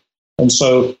stupid. And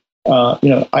so,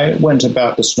 I went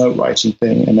about this note writing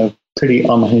thing in a pretty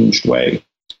unhinged way.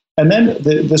 And then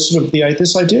this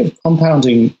idea of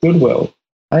compounding goodwill,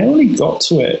 I only got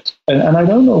to it, and I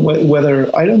don't know whether,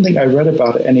 I don't think I read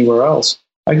about it anywhere else.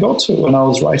 I got to it when I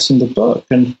was writing the book,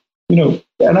 and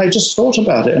and I just thought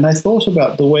about it, and I thought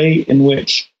about the way in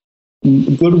which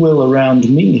goodwill around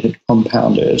me had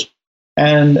compounded,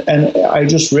 and I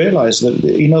just realized that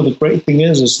the great thing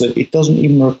is that it doesn't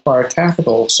even require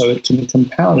capital, so it can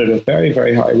compound at a very,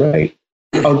 very high rate.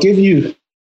 I'll give you,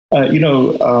 so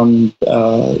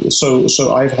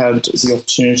I've had the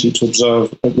opportunity to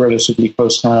observe at relatively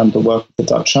close hand the work of the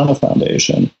Dakshana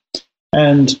Foundation,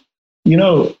 and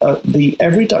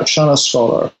every Dakshana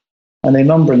scholar, and they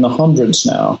number in the hundreds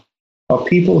now, are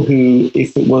people who,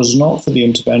 if it was not for the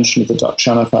intervention of the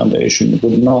Dakshana Foundation,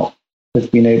 would not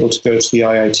have been able to go to the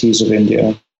IITs of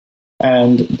India.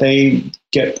 And they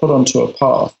get put onto a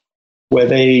path where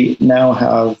they now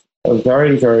have a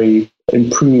very, very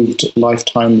improved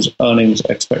lifetime's earnings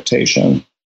expectation.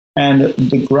 And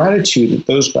the gratitude that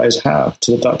those guys have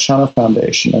to the Dakshana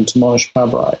Foundation and to Mohnish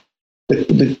Pabrai, the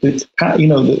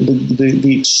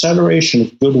acceleration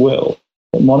of goodwill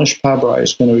that Mohnish Pabrai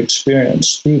is going to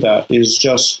experience through that is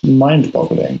just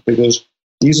mind-boggling, because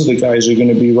these are the guys who are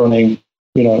going to be running,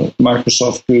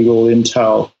 Microsoft, Google,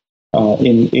 Intel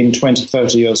in 20,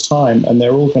 30 years' time, and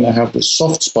they're all going to have this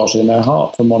soft spot in their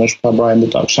heart for Mohnish Pabrai and the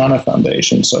Dakshana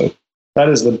Foundation. So that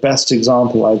is the best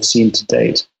example I've seen to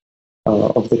date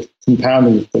of the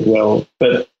compounding of goodwill.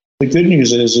 But the good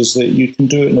news is that you can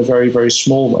do it in a very, very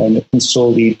small way, and it can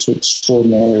still lead to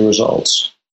extraordinary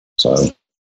results. So,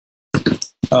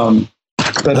 I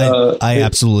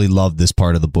absolutely love this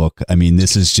part of the book. I mean,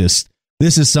 this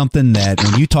is something that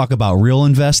when you talk about real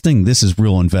investing, this is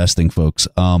real investing, folks.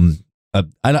 I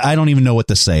don't even know what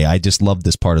to say. I just love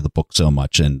this part of the book so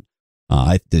much, and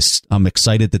I'm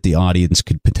excited that the audience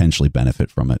could potentially benefit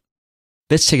from it.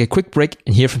 Let's take a quick break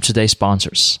and hear from today's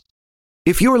sponsors.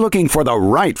 If you're looking for the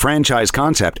right franchise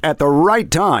concept at the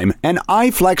right time, an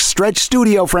iFlex Stretch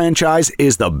Studio franchise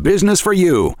is the business for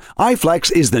you.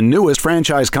 iFlex is the newest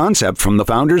franchise concept from the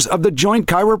founders of The Joint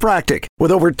Chiropractic. With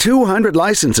over 200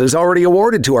 licenses already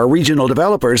awarded to our regional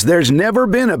developers, there's never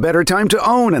been a better time to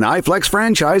own an iFlex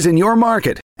franchise in your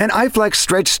market. An iFlex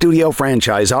Stretch Studio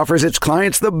franchise offers its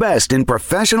clients the best in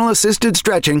professional assisted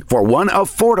stretching for one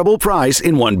affordable price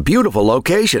in one beautiful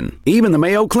location. Even the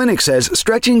Mayo Clinic says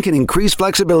stretching can increase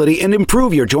flexibility and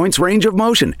improve your joints' range of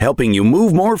motion, helping you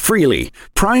move more freely.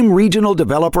 Prime regional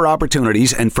developer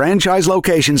opportunities and franchise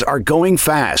locations are going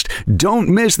fast. Don't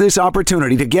miss this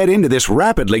opportunity to get into this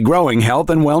rapidly growing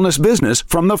health and wellness business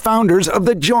from the founders of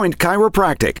The Joint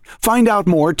Chiropractic. Find out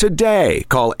more today.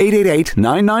 Call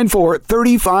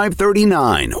 888-994-3539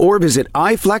 or visit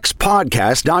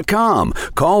iflexpodcast.com.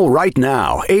 Call right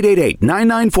now,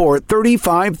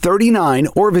 888-994-3539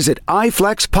 or visit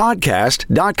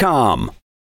iflexpodcast.com.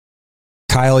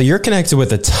 Kyle, you're connected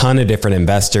with a ton of different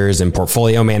investors and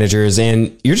portfolio managers,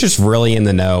 and you're just really in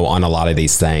the know on a lot of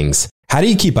these things. How do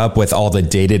you keep up with all the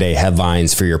day-to-day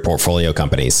headlines for your portfolio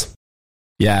companies?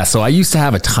 Yeah, so I used to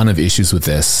have a ton of issues with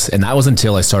this, and that was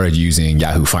until I started using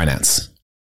Yahoo Finance.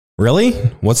 Really?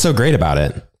 What's so great about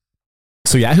it?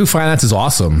 So Yahoo Finance is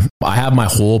awesome. I have my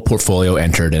whole portfolio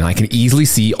entered and I can easily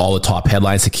see all the top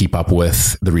headlines to keep up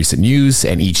with the recent news.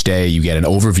 And each day you get an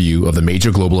overview of the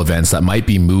major global events that might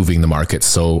be moving the market.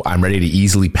 So I'm ready to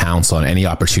easily pounce on any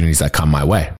opportunities that come my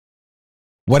way.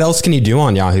 What else can you do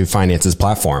on Yahoo Finance's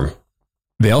platform?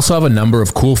 They also have a number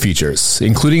of cool features,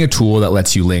 including a tool that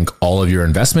lets you link all of your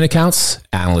investment accounts,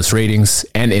 analyst ratings,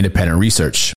 and independent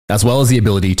research, as well as the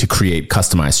ability to create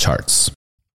customized charts.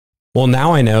 Well,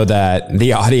 now I know that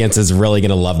the audience is really going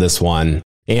to love this one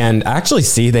and actually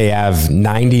see they have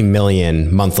 90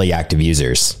 million monthly active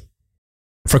users.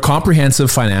 For comprehensive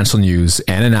financial news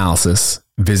and analysis,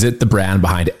 visit the brand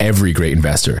behind every great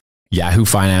investor,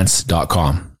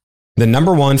 yahoofinance.com. The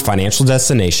number one financial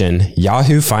destination,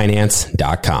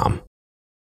 yahoofinance.com.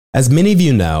 As many of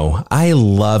you know, I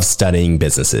love studying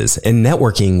businesses and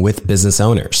networking with business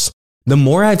owners. The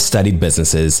more I've studied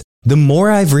businesses, the more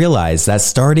I've realized that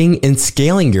starting and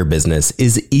scaling your business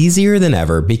is easier than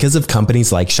ever because of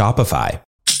companies like Shopify.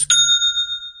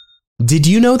 Did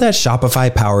you know that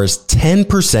Shopify powers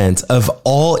 10% of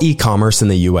all e-commerce in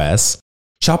the US?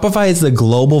 Shopify is the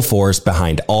global force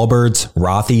behind Allbirds,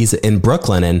 Rothy's, and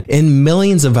Brooklinen, and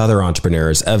millions of other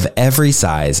entrepreneurs of every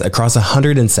size across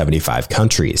 175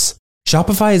 countries.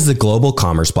 Shopify is the global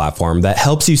commerce platform that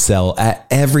helps you sell at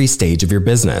every stage of your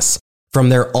business. From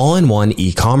their all-in-one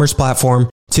e-commerce platform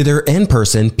to their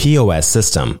in-person POS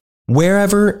system.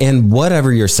 Wherever and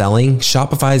whatever you're selling,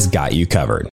 Shopify's got you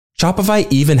covered. Shopify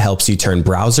even helps you turn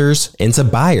browsers into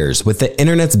buyers with the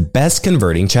internet's best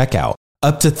converting checkout,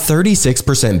 up to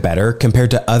 36% better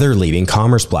compared to other leading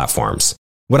commerce platforms.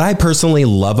 What I personally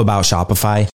love about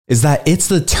Shopify is that it's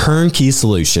the turnkey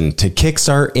solution to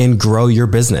kickstart and grow your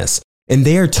business, and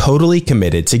they are totally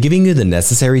committed to giving you the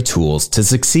necessary tools to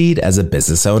succeed as a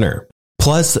business owner.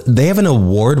 Plus, they have an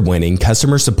award-winning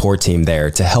customer support team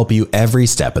there to help you every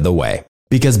step of the way.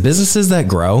 Because businesses that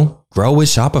grow with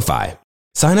Shopify.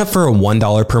 Sign up for a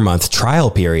 $1 per month trial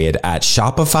period at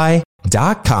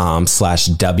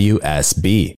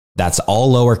shopify.com/WSB. That's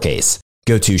all lowercase.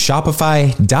 Go to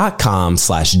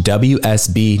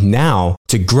shopify.com/WSB now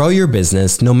to grow your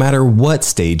business no matter what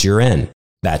stage you're in.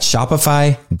 That's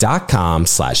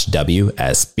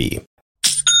shopify.com/WSB.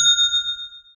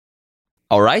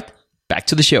 All right. Back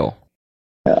to the show.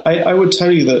 I would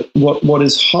tell you that what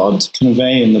is hard to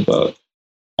convey in the book,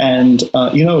 and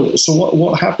so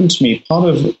what happened to me, part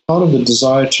of the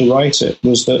desire to write it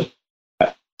was that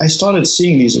I started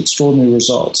seeing these extraordinary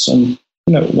results, and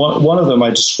one of them I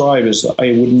describe is that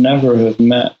I would never have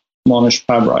met Monish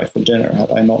Pabrai for dinner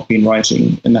had I not been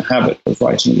in the habit of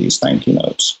writing these thank you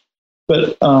notes.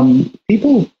 But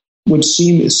people would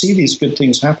see these good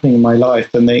things happening in my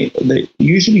life, and they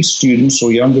usually students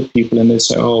or younger people, and they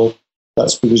say, "Oh,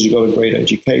 that's because you got a great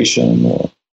education," or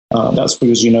 "That's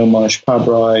because you know Monish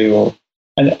Pabrai,"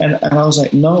 and I was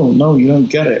like, "No, you don't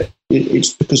get it.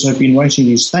 It's because I've been writing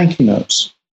these thank you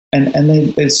notes," and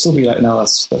they'd still be like, "No,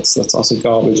 that's utter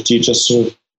garbage. You're just sort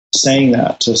of saying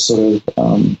that to sort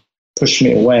of push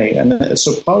me away." And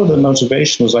so part of the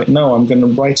motivation was like, "No, I'm going to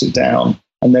write it down."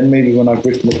 And then maybe when I've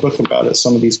written a book about it,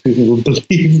 some of these people will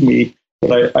believe me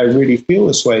that I really feel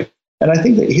this way. And I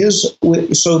think that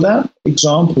so that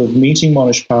example of meeting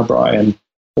Monish Pabrai, and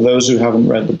for those who haven't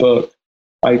read the book,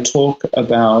 I talk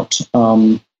about,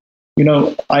 I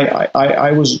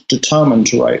was determined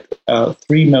to write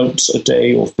 3 notes a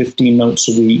day or 15 notes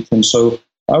a week. And so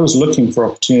I was looking for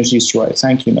opportunities to write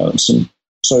thank you notes. And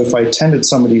so if I attended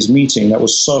somebody's meeting, that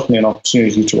was certainly an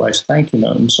opportunity to write a thank you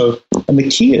note. And the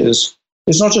key is,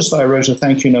 it's not just that I wrote a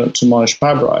thank you note to Monish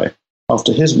Pabrai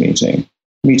after his going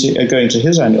to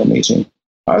his annual meeting.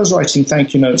 I was writing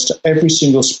thank you notes to every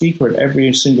single speaker at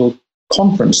every single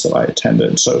conference that I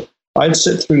attended. So I'd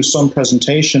sit through some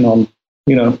presentation on,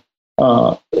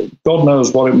 God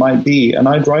knows what it might be, and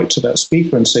I'd write to that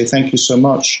speaker and say, thank you so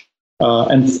much,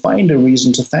 and find a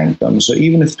reason to thank them. So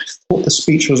even if I thought the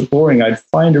speech was boring, I'd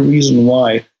find a reason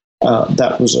why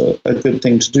that was a good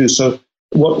thing to do. So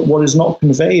what is not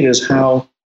conveyed is how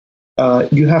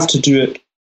you have to do it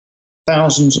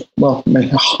thousands, well, maybe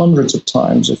hundreds of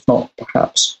times, if not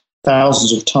perhaps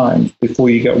thousands of times before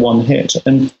you get one hit.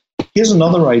 And here's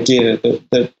another idea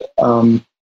that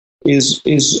is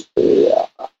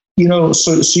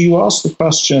so you ask the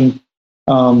question,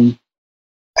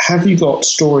 have you got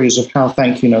stories of how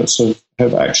thank you notes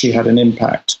have actually had an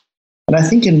impact? And I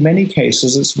think in many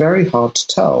cases, it's very hard to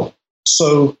tell.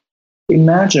 So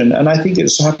imagine, and I think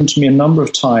it's happened to me a number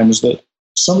of times, that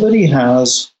somebody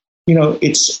has,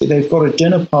 they've got a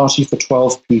dinner party for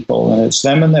 12 people, and it's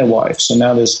them and their wife. So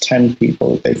now there's 10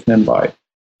 people that they can invite.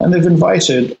 And they've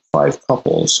invited 5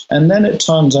 couples. And then it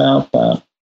turns out that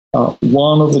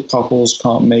one of the couples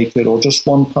can't make it, or just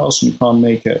one person can't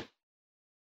make it.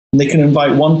 And they can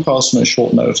invite one person at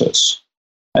short notice.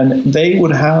 And they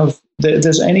would have,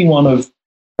 there's any one of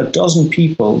a dozen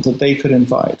people that they could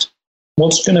invite.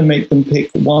 What's going to make them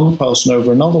pick one person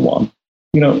over another one?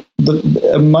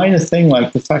 A minor thing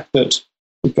like the fact that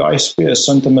Guy Spier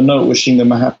sent them a note wishing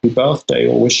them a happy birthday,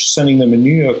 or sending them a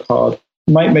New Year card,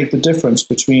 might make the difference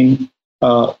between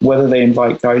whether they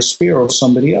invite Guy Spier or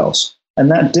somebody else. And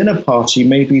that dinner party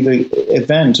may be the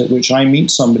event at which I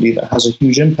meet somebody that has a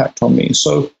huge impact on me.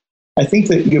 So I think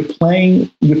that you're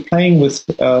playing with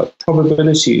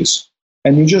probabilities,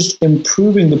 and you're just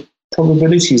improving the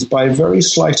probabilities by a very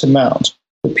slight amount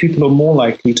that people are more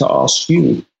likely to ask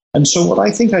you. And so what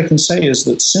I think I can say is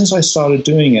that since I started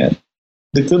doing it,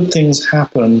 the good things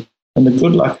happen and the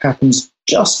good luck happens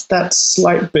just that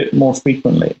slight bit more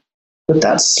frequently. But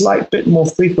that slight bit more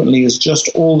frequently is just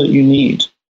all that you need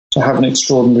to have an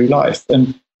extraordinary life.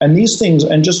 And these things,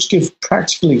 and just to give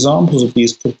practical examples of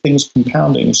these things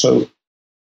compounding. So,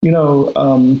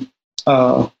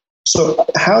 so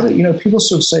how do, people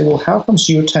sort of say, well, how comes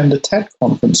you attend a TED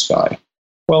conference, Guy?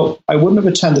 Well, I wouldn't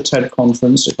have attended a TED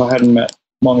conference if I hadn't met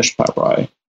Monish Pabrai.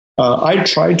 I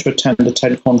tried to attend a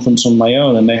TED conference on my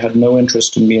own, and they had no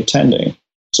interest in me attending.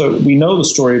 So we know the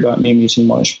story about me meeting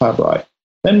Monish Pabrai.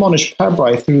 Then Monish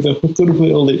Pabrai, through the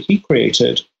goodwill that he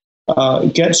created,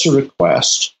 gets a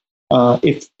request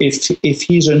if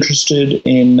he's interested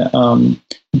in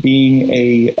being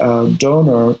a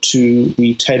donor to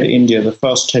the TED India, the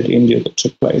first TED India that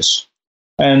took place.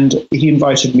 And he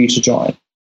invited me to join.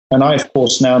 And I, of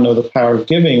course, now know the power of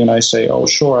giving, and I say, oh,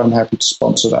 sure, I'm happy to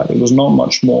sponsor that. It was not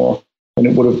much more than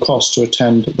it would have cost to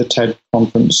attend the TED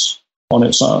conference on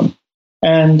its own.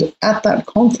 And at that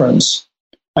conference,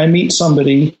 I meet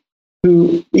somebody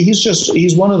who,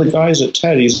 he's one of the guys at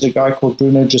TED. He's a guy called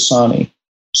Bruno Giussani.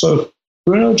 So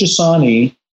Bruno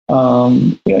Giussani,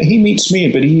 he meets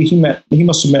me, but he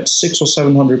must have met 600 or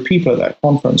 700 people at that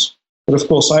conference. But of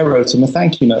course, I wrote him a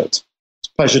thank you note. It's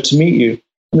a pleasure to meet you.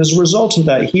 And as a result of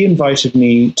that, he invited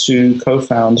me to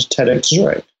co-found TEDx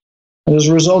Zurich. And as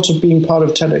a result of being part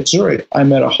of TEDx Zurich, I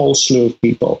met a whole slew of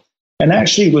people. And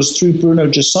actually, it was through Bruno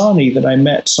Giussani that I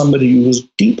met somebody who was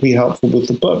deeply helpful with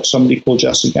the book, somebody called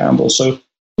Jesse Gamble. So,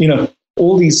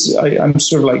 all these, I'm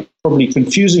sort of like probably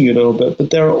confusing you a little bit, but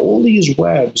there are all these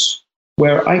webs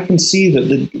where I can see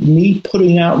that me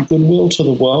putting out goodwill to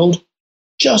the world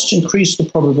just increased the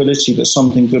probability that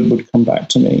something good would come back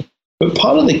to me. But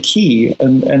part of the key,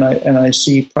 and I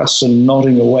see Preston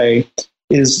nodding away,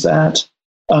 is that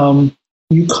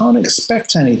you can't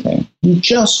expect anything.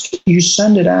 You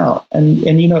send it out, and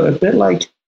a bit like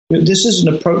this is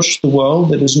an approach to the world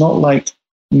that is not like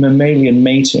mammalian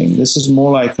mating. This is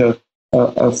more like a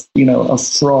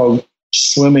frog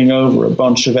swimming over a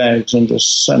bunch of eggs and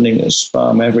just sending its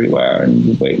sperm everywhere, and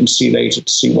you wait and see later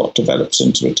to see what develops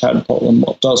into a tadpole and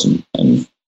what doesn't. And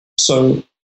so.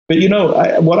 But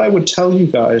what I would tell you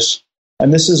guys,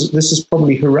 and this is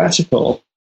probably heretical,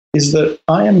 is that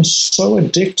I am so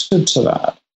addicted to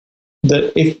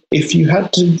that if you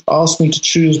had to ask me to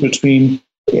choose between,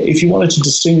 if you wanted to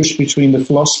distinguish between the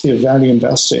philosophy of value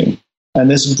investing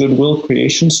and this goodwill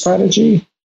creation strategy,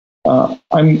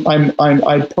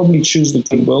 I'd probably choose the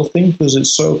goodwill thing because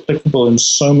it's so applicable in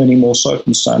so many more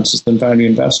circumstances than value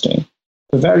investing.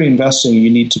 For value investing, you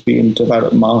need to be in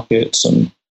developed markets and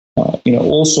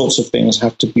all sorts of things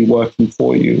have to be working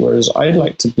for you. Whereas I'd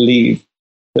like to believe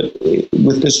that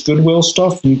with this goodwill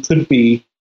stuff, you could be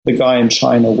the guy in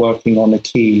China working on a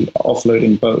key,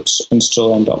 offloading boats, and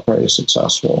still end up very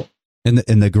successful. And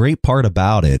the great part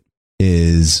about it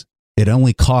is it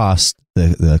only costs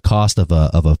the cost of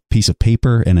a piece of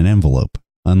paper and an envelope,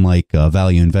 unlike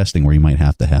value investing where you might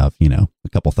have to have, a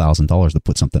couple $1,000s to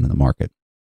put something in the market.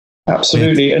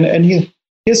 Absolutely. And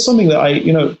here's something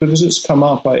that because it's come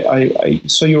up,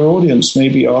 so your audience may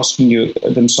be asking you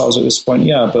themselves at this point,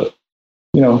 but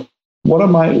what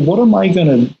am I going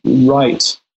to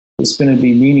write that's going to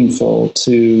be meaningful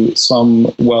to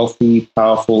some wealthy,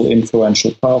 powerful,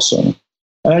 influential person?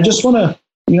 And I just want to,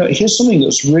 here's something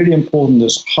that's really important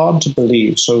that's hard to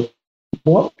believe. So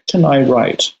what can I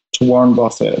write to Warren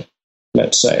Buffett,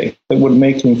 let's say, that would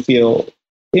make him feel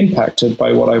impacted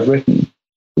by what I've written?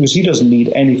 Because he doesn't need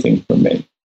anything from me,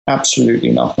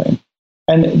 absolutely nothing.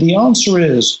 And the answer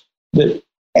is that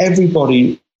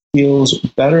everybody feels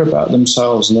better about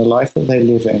themselves and the life that they're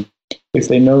living if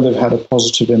they know they've had a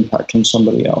positive impact on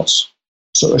somebody else.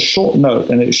 So a short note,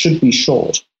 and it should be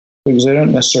short, because they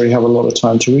don't necessarily have a lot of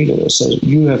time to read it. It says,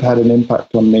 you have had an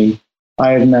impact on me.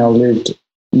 I'm now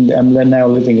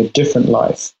living a different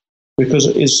life, because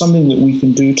it is something that we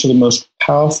can do to the most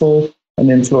powerful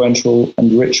and influential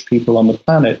and rich people on the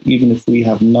planet, even if we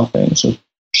have nothing. So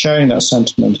sharing that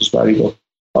sentiment is valuable.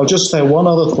 I'll just share one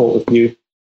other thought with you,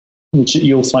 which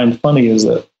you'll find funny, is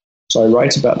that, so I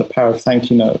write about the power of thank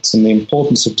you notes and the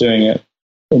importance of doing it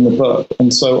in the book.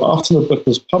 And so after the book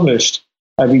was published,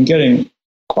 I've been getting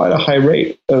quite a high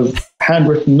rate of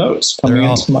handwritten notes coming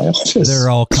into my office. They're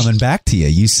all coming back to you.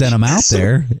 You sent them out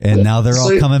there, and now they're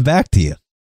all coming back to you.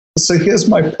 So here's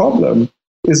my problem,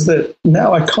 is that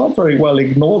now I can't very well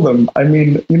ignore them. I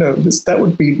mean, that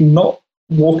would be not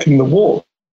walking the walk.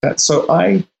 So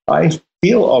I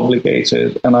feel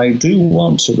obligated, and I do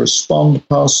want to respond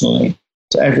personally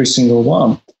to every single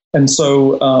one. And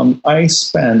so I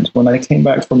spent, when I came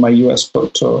back from my US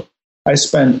book tour, I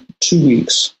spent 2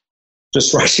 weeks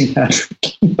just writing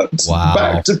handwritten notes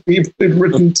back to people who'd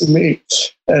written to me.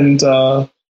 And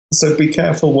so be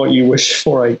careful what you wish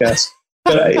for, I guess.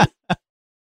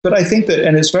 But I think that,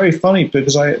 and it's very funny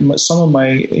because some of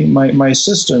my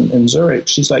assistant in Zurich,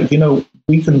 she's like,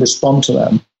 we can respond to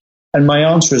them. And my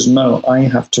answer is no, I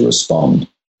have to respond.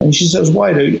 And she says,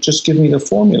 why don't you just give me the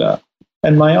formula?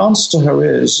 And my answer to her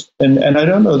is, and I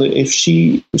don't know that if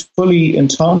she fully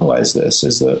internalized this,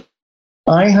 is that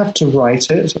I have to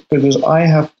write it because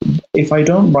if I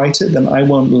don't write it, then I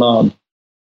won't learn.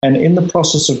 And in the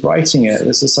process of writing it,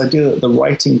 there's this idea that the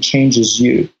writing changes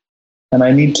you. And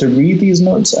I need to read these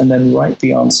notes and then write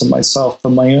the answer myself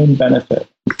for my own benefit.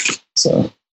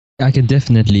 So I can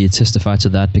definitely testify to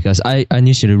that, because I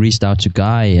initially reached out to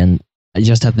Guy and I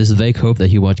just had this vague hope that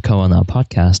he would come on our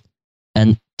podcast.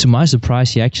 And to my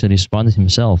surprise, he actually responded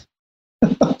himself.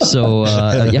 So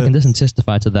I can definitely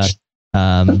testify to that.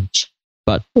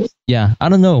 But yeah, I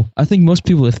don't know. I think most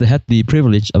people, if they had the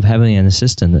privilege of having an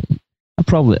assistant,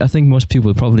 I think most people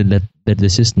would probably let the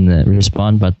assistant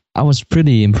respond. But I was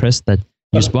pretty impressed that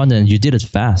you responded and you did it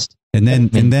fast. And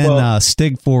then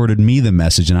Stig forwarded me the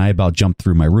message, and I about jumped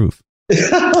through my roof.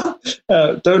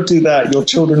 Don't do that. Your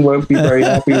children won't be very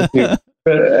happy with you.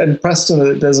 And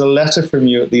Preston, there's a letter from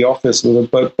you at the office with a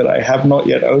book that I have not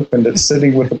yet opened. It's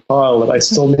sitting with a pile that I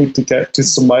still need to get to.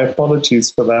 So my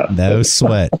apologies for that. No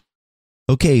sweat.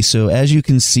 Okay, so as you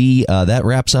can see, that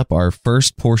wraps up our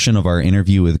first portion of our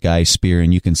interview with Guy Spier,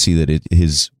 and you can see that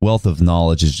his wealth of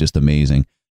knowledge is just amazing.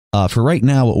 For right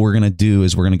now, what we're going to do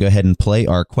is we're going to go ahead and play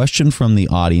our question from the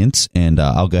audience, and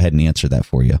I'll go ahead and answer that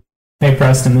for you. Hey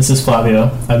Preston, this is Flavio.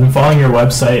 I've been following your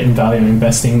website and value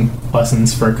investing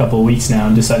lessons for a couple of weeks now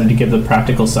and decided to give the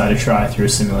practical side a try through a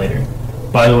simulator.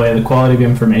 By the way, the quality of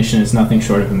information is nothing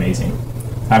short of amazing.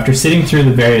 After sitting through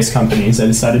the various companies, I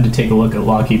decided to take a look at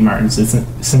Lockheed Martin since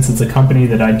it's a company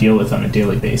that I deal with on a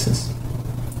daily basis.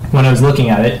 When I was looking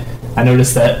at it, I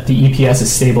noticed that the EPS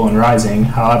is stable and rising,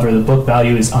 however the book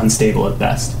value is unstable at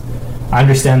best. I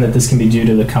understand that this can be due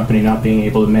to the company not being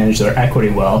able to manage their equity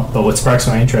well, but what sparks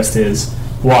my interest is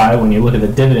why, when you look at the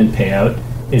dividend payout,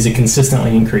 is it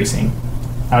consistently increasing?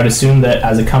 I would assume that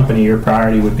as a company your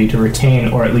priority would be to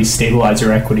retain or at least stabilize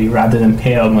your equity rather than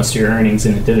pay out most of your earnings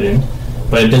in a dividend,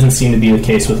 but it doesn't seem to be the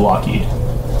case with Lockheed.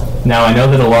 Now, I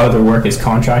know that a lot of their work is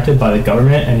contracted by the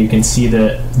government, and you can see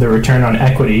that the return on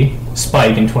equity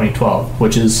spike in 2012,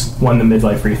 which is when the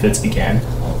midlife refits began.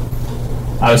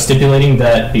 I was stipulating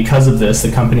that because of this,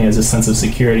 the company has a sense of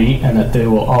security and that they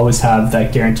will always have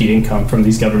that guaranteed income from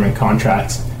these government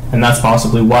contracts, and that's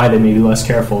possibly why they may be less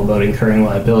careful about incurring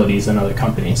liabilities than other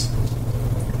companies.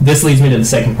 This leads me to the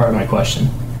second part of my question.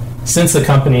 Since the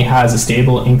company has a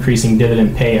stable, increasing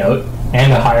dividend payout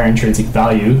and a higher intrinsic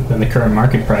value than the current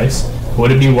market price,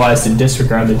 would it be wise to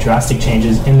disregard the drastic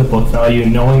changes in the book value,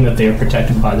 knowing that they are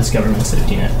protected by this government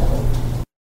safety net?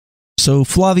 So,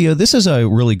 Flavio, this is a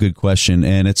really good question,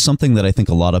 and it's something that I think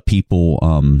a lot of people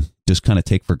just kind of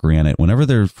take for granted. Whenever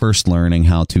they're first learning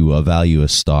how to value a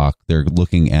stock, they're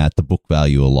looking at the book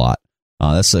value a lot.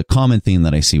 That's a common theme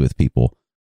that I see with people.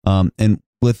 And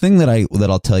the thing that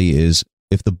I'll tell you is,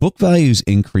 if the book value is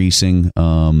increasing,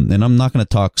 and I'm not going to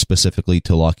talk specifically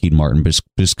to Lockheed Martin, but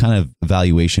just kind of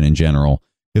valuation in general.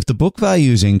 If the book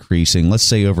value is increasing, let's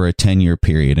say over a 10-year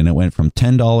period, and it went from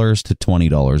 $10 to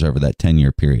 $20 over that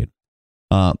 10-year period,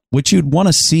 what you'd want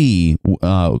to see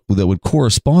that would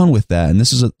correspond with that, and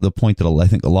this is the point that I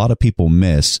think a lot of people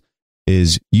miss,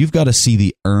 is you've got to see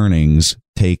the earnings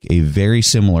take a very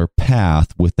similar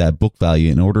path with that book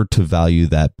value in order to value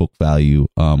that book value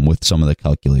with some of the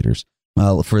calculators.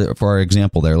 For our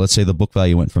example there, let's say the book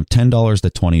value went from $10 to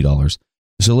 $20.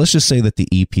 So let's just say that the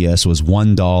EPS was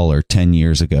 $1 10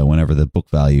 years ago, whenever the book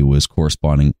value was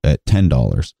corresponding at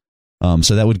 $10.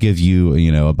 So that would give you,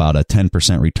 about a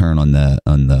 10% return on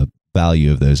the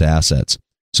value of those assets.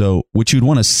 So what you'd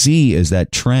want to see is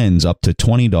that trends up to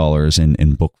 $20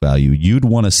 in book value. You'd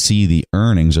want to see the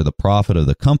earnings or the profit of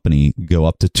the company go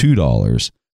up to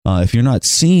 $2. If you're not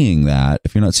seeing that,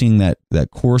 that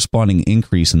corresponding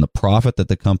increase in the profit that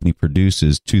the company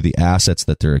produces to the assets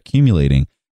that they're accumulating,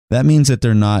 that means that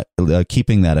they're not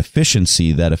keeping that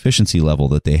efficiency level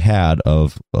that they had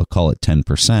of, call it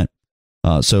 10%.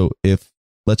 So if,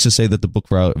 let's just say that the book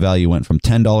value went from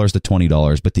 $10 to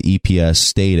 $20, but the EPS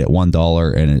stayed at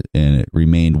 $1 and it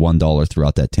remained $1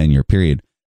 throughout that 10-year period,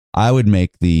 I would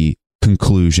make the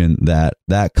conclusion that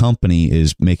that company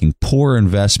is making poor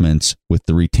investments with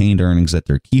the retained earnings that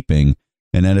they're keeping,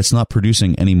 and that it's not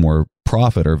producing any more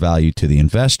profit or value to the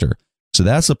investor. So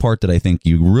that's the part that I think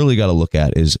you really got to look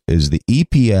at is the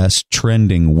EPS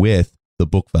trending with the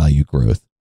book value growth.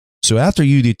 So after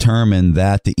you determine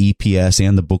that the EPS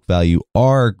and the book value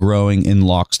are growing in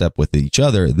lockstep with each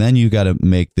other, then you got to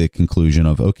make the conclusion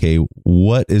of, okay,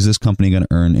 what is this company going to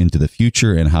earn into the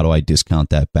future, and how do I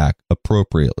discount that back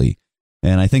appropriately?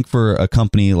 And I think for a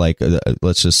company like,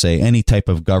 let's just say, any type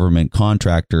of government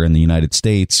contractor in the United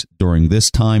States during this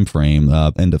time frame,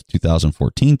 end of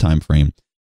 2014 time frame,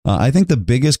 I think the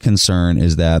biggest concern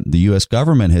is that the U.S.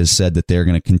 government has said that they're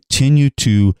going to continue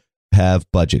to have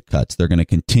budget cuts. They're going to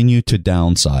continue to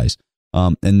downsize.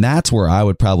 And that's where I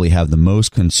would probably have the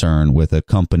most concern with a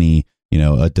company,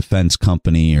 a defense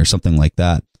company or something like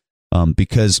that,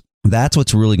 because that's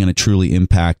what's really going to truly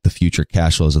impact the future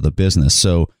cash flows of the business.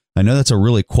 So I know that's a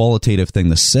really qualitative thing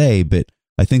to say, but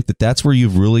I think that that's where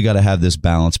you've really got to have this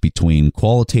balance between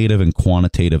qualitative and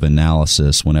quantitative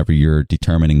analysis whenever you're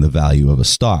determining the value of a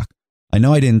stock. I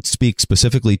know I didn't speak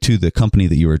specifically to the company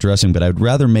that you were addressing, but I'd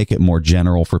rather make it more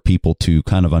general for people to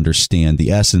kind of understand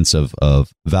the essence of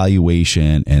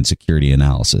valuation and security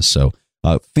analysis. So,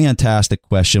 fantastic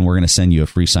question. We're going to send you a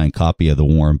free signed copy of the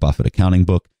Warren Buffett accounting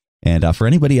book. And for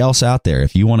anybody else out there,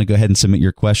 if you want to go ahead and submit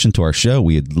your question to our show,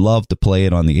 we'd love to play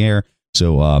it on the air.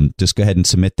 So just go ahead and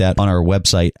submit that on our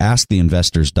website,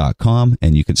 asktheinvestors.com,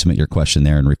 and you can submit your question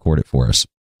there and record it for us.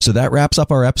 So that wraps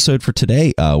up our episode for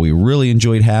today. We really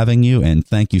enjoyed having you, and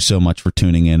thank you so much for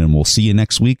tuning in. And we'll see you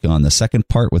next week on the second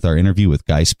part with our interview with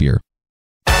Guy Spier.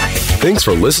 Thanks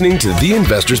for listening to The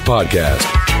Investors Podcast.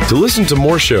 To listen to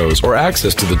more shows or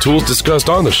access to the tools discussed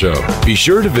on the show, be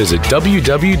sure to visit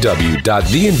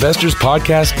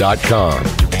www.theinvestorspodcast.com.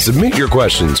 Submit your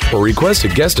questions or request a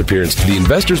guest appearance to The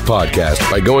Investors Podcast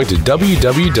by going to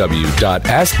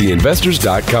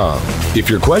www.asktheinvestors.com. If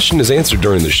your question is answered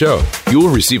during the show, you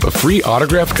will receive a free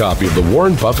autographed copy of the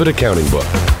Warren Buffett accounting book.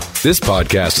 This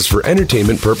podcast is for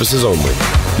entertainment purposes only.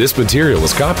 This material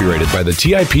is copyrighted by the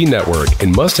TIP Network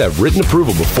and must have written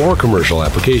approval before commercial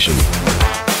application.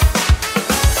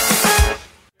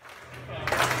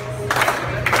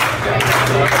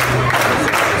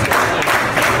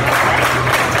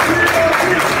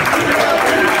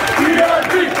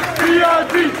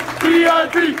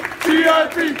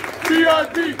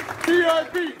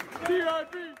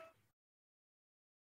 TIP.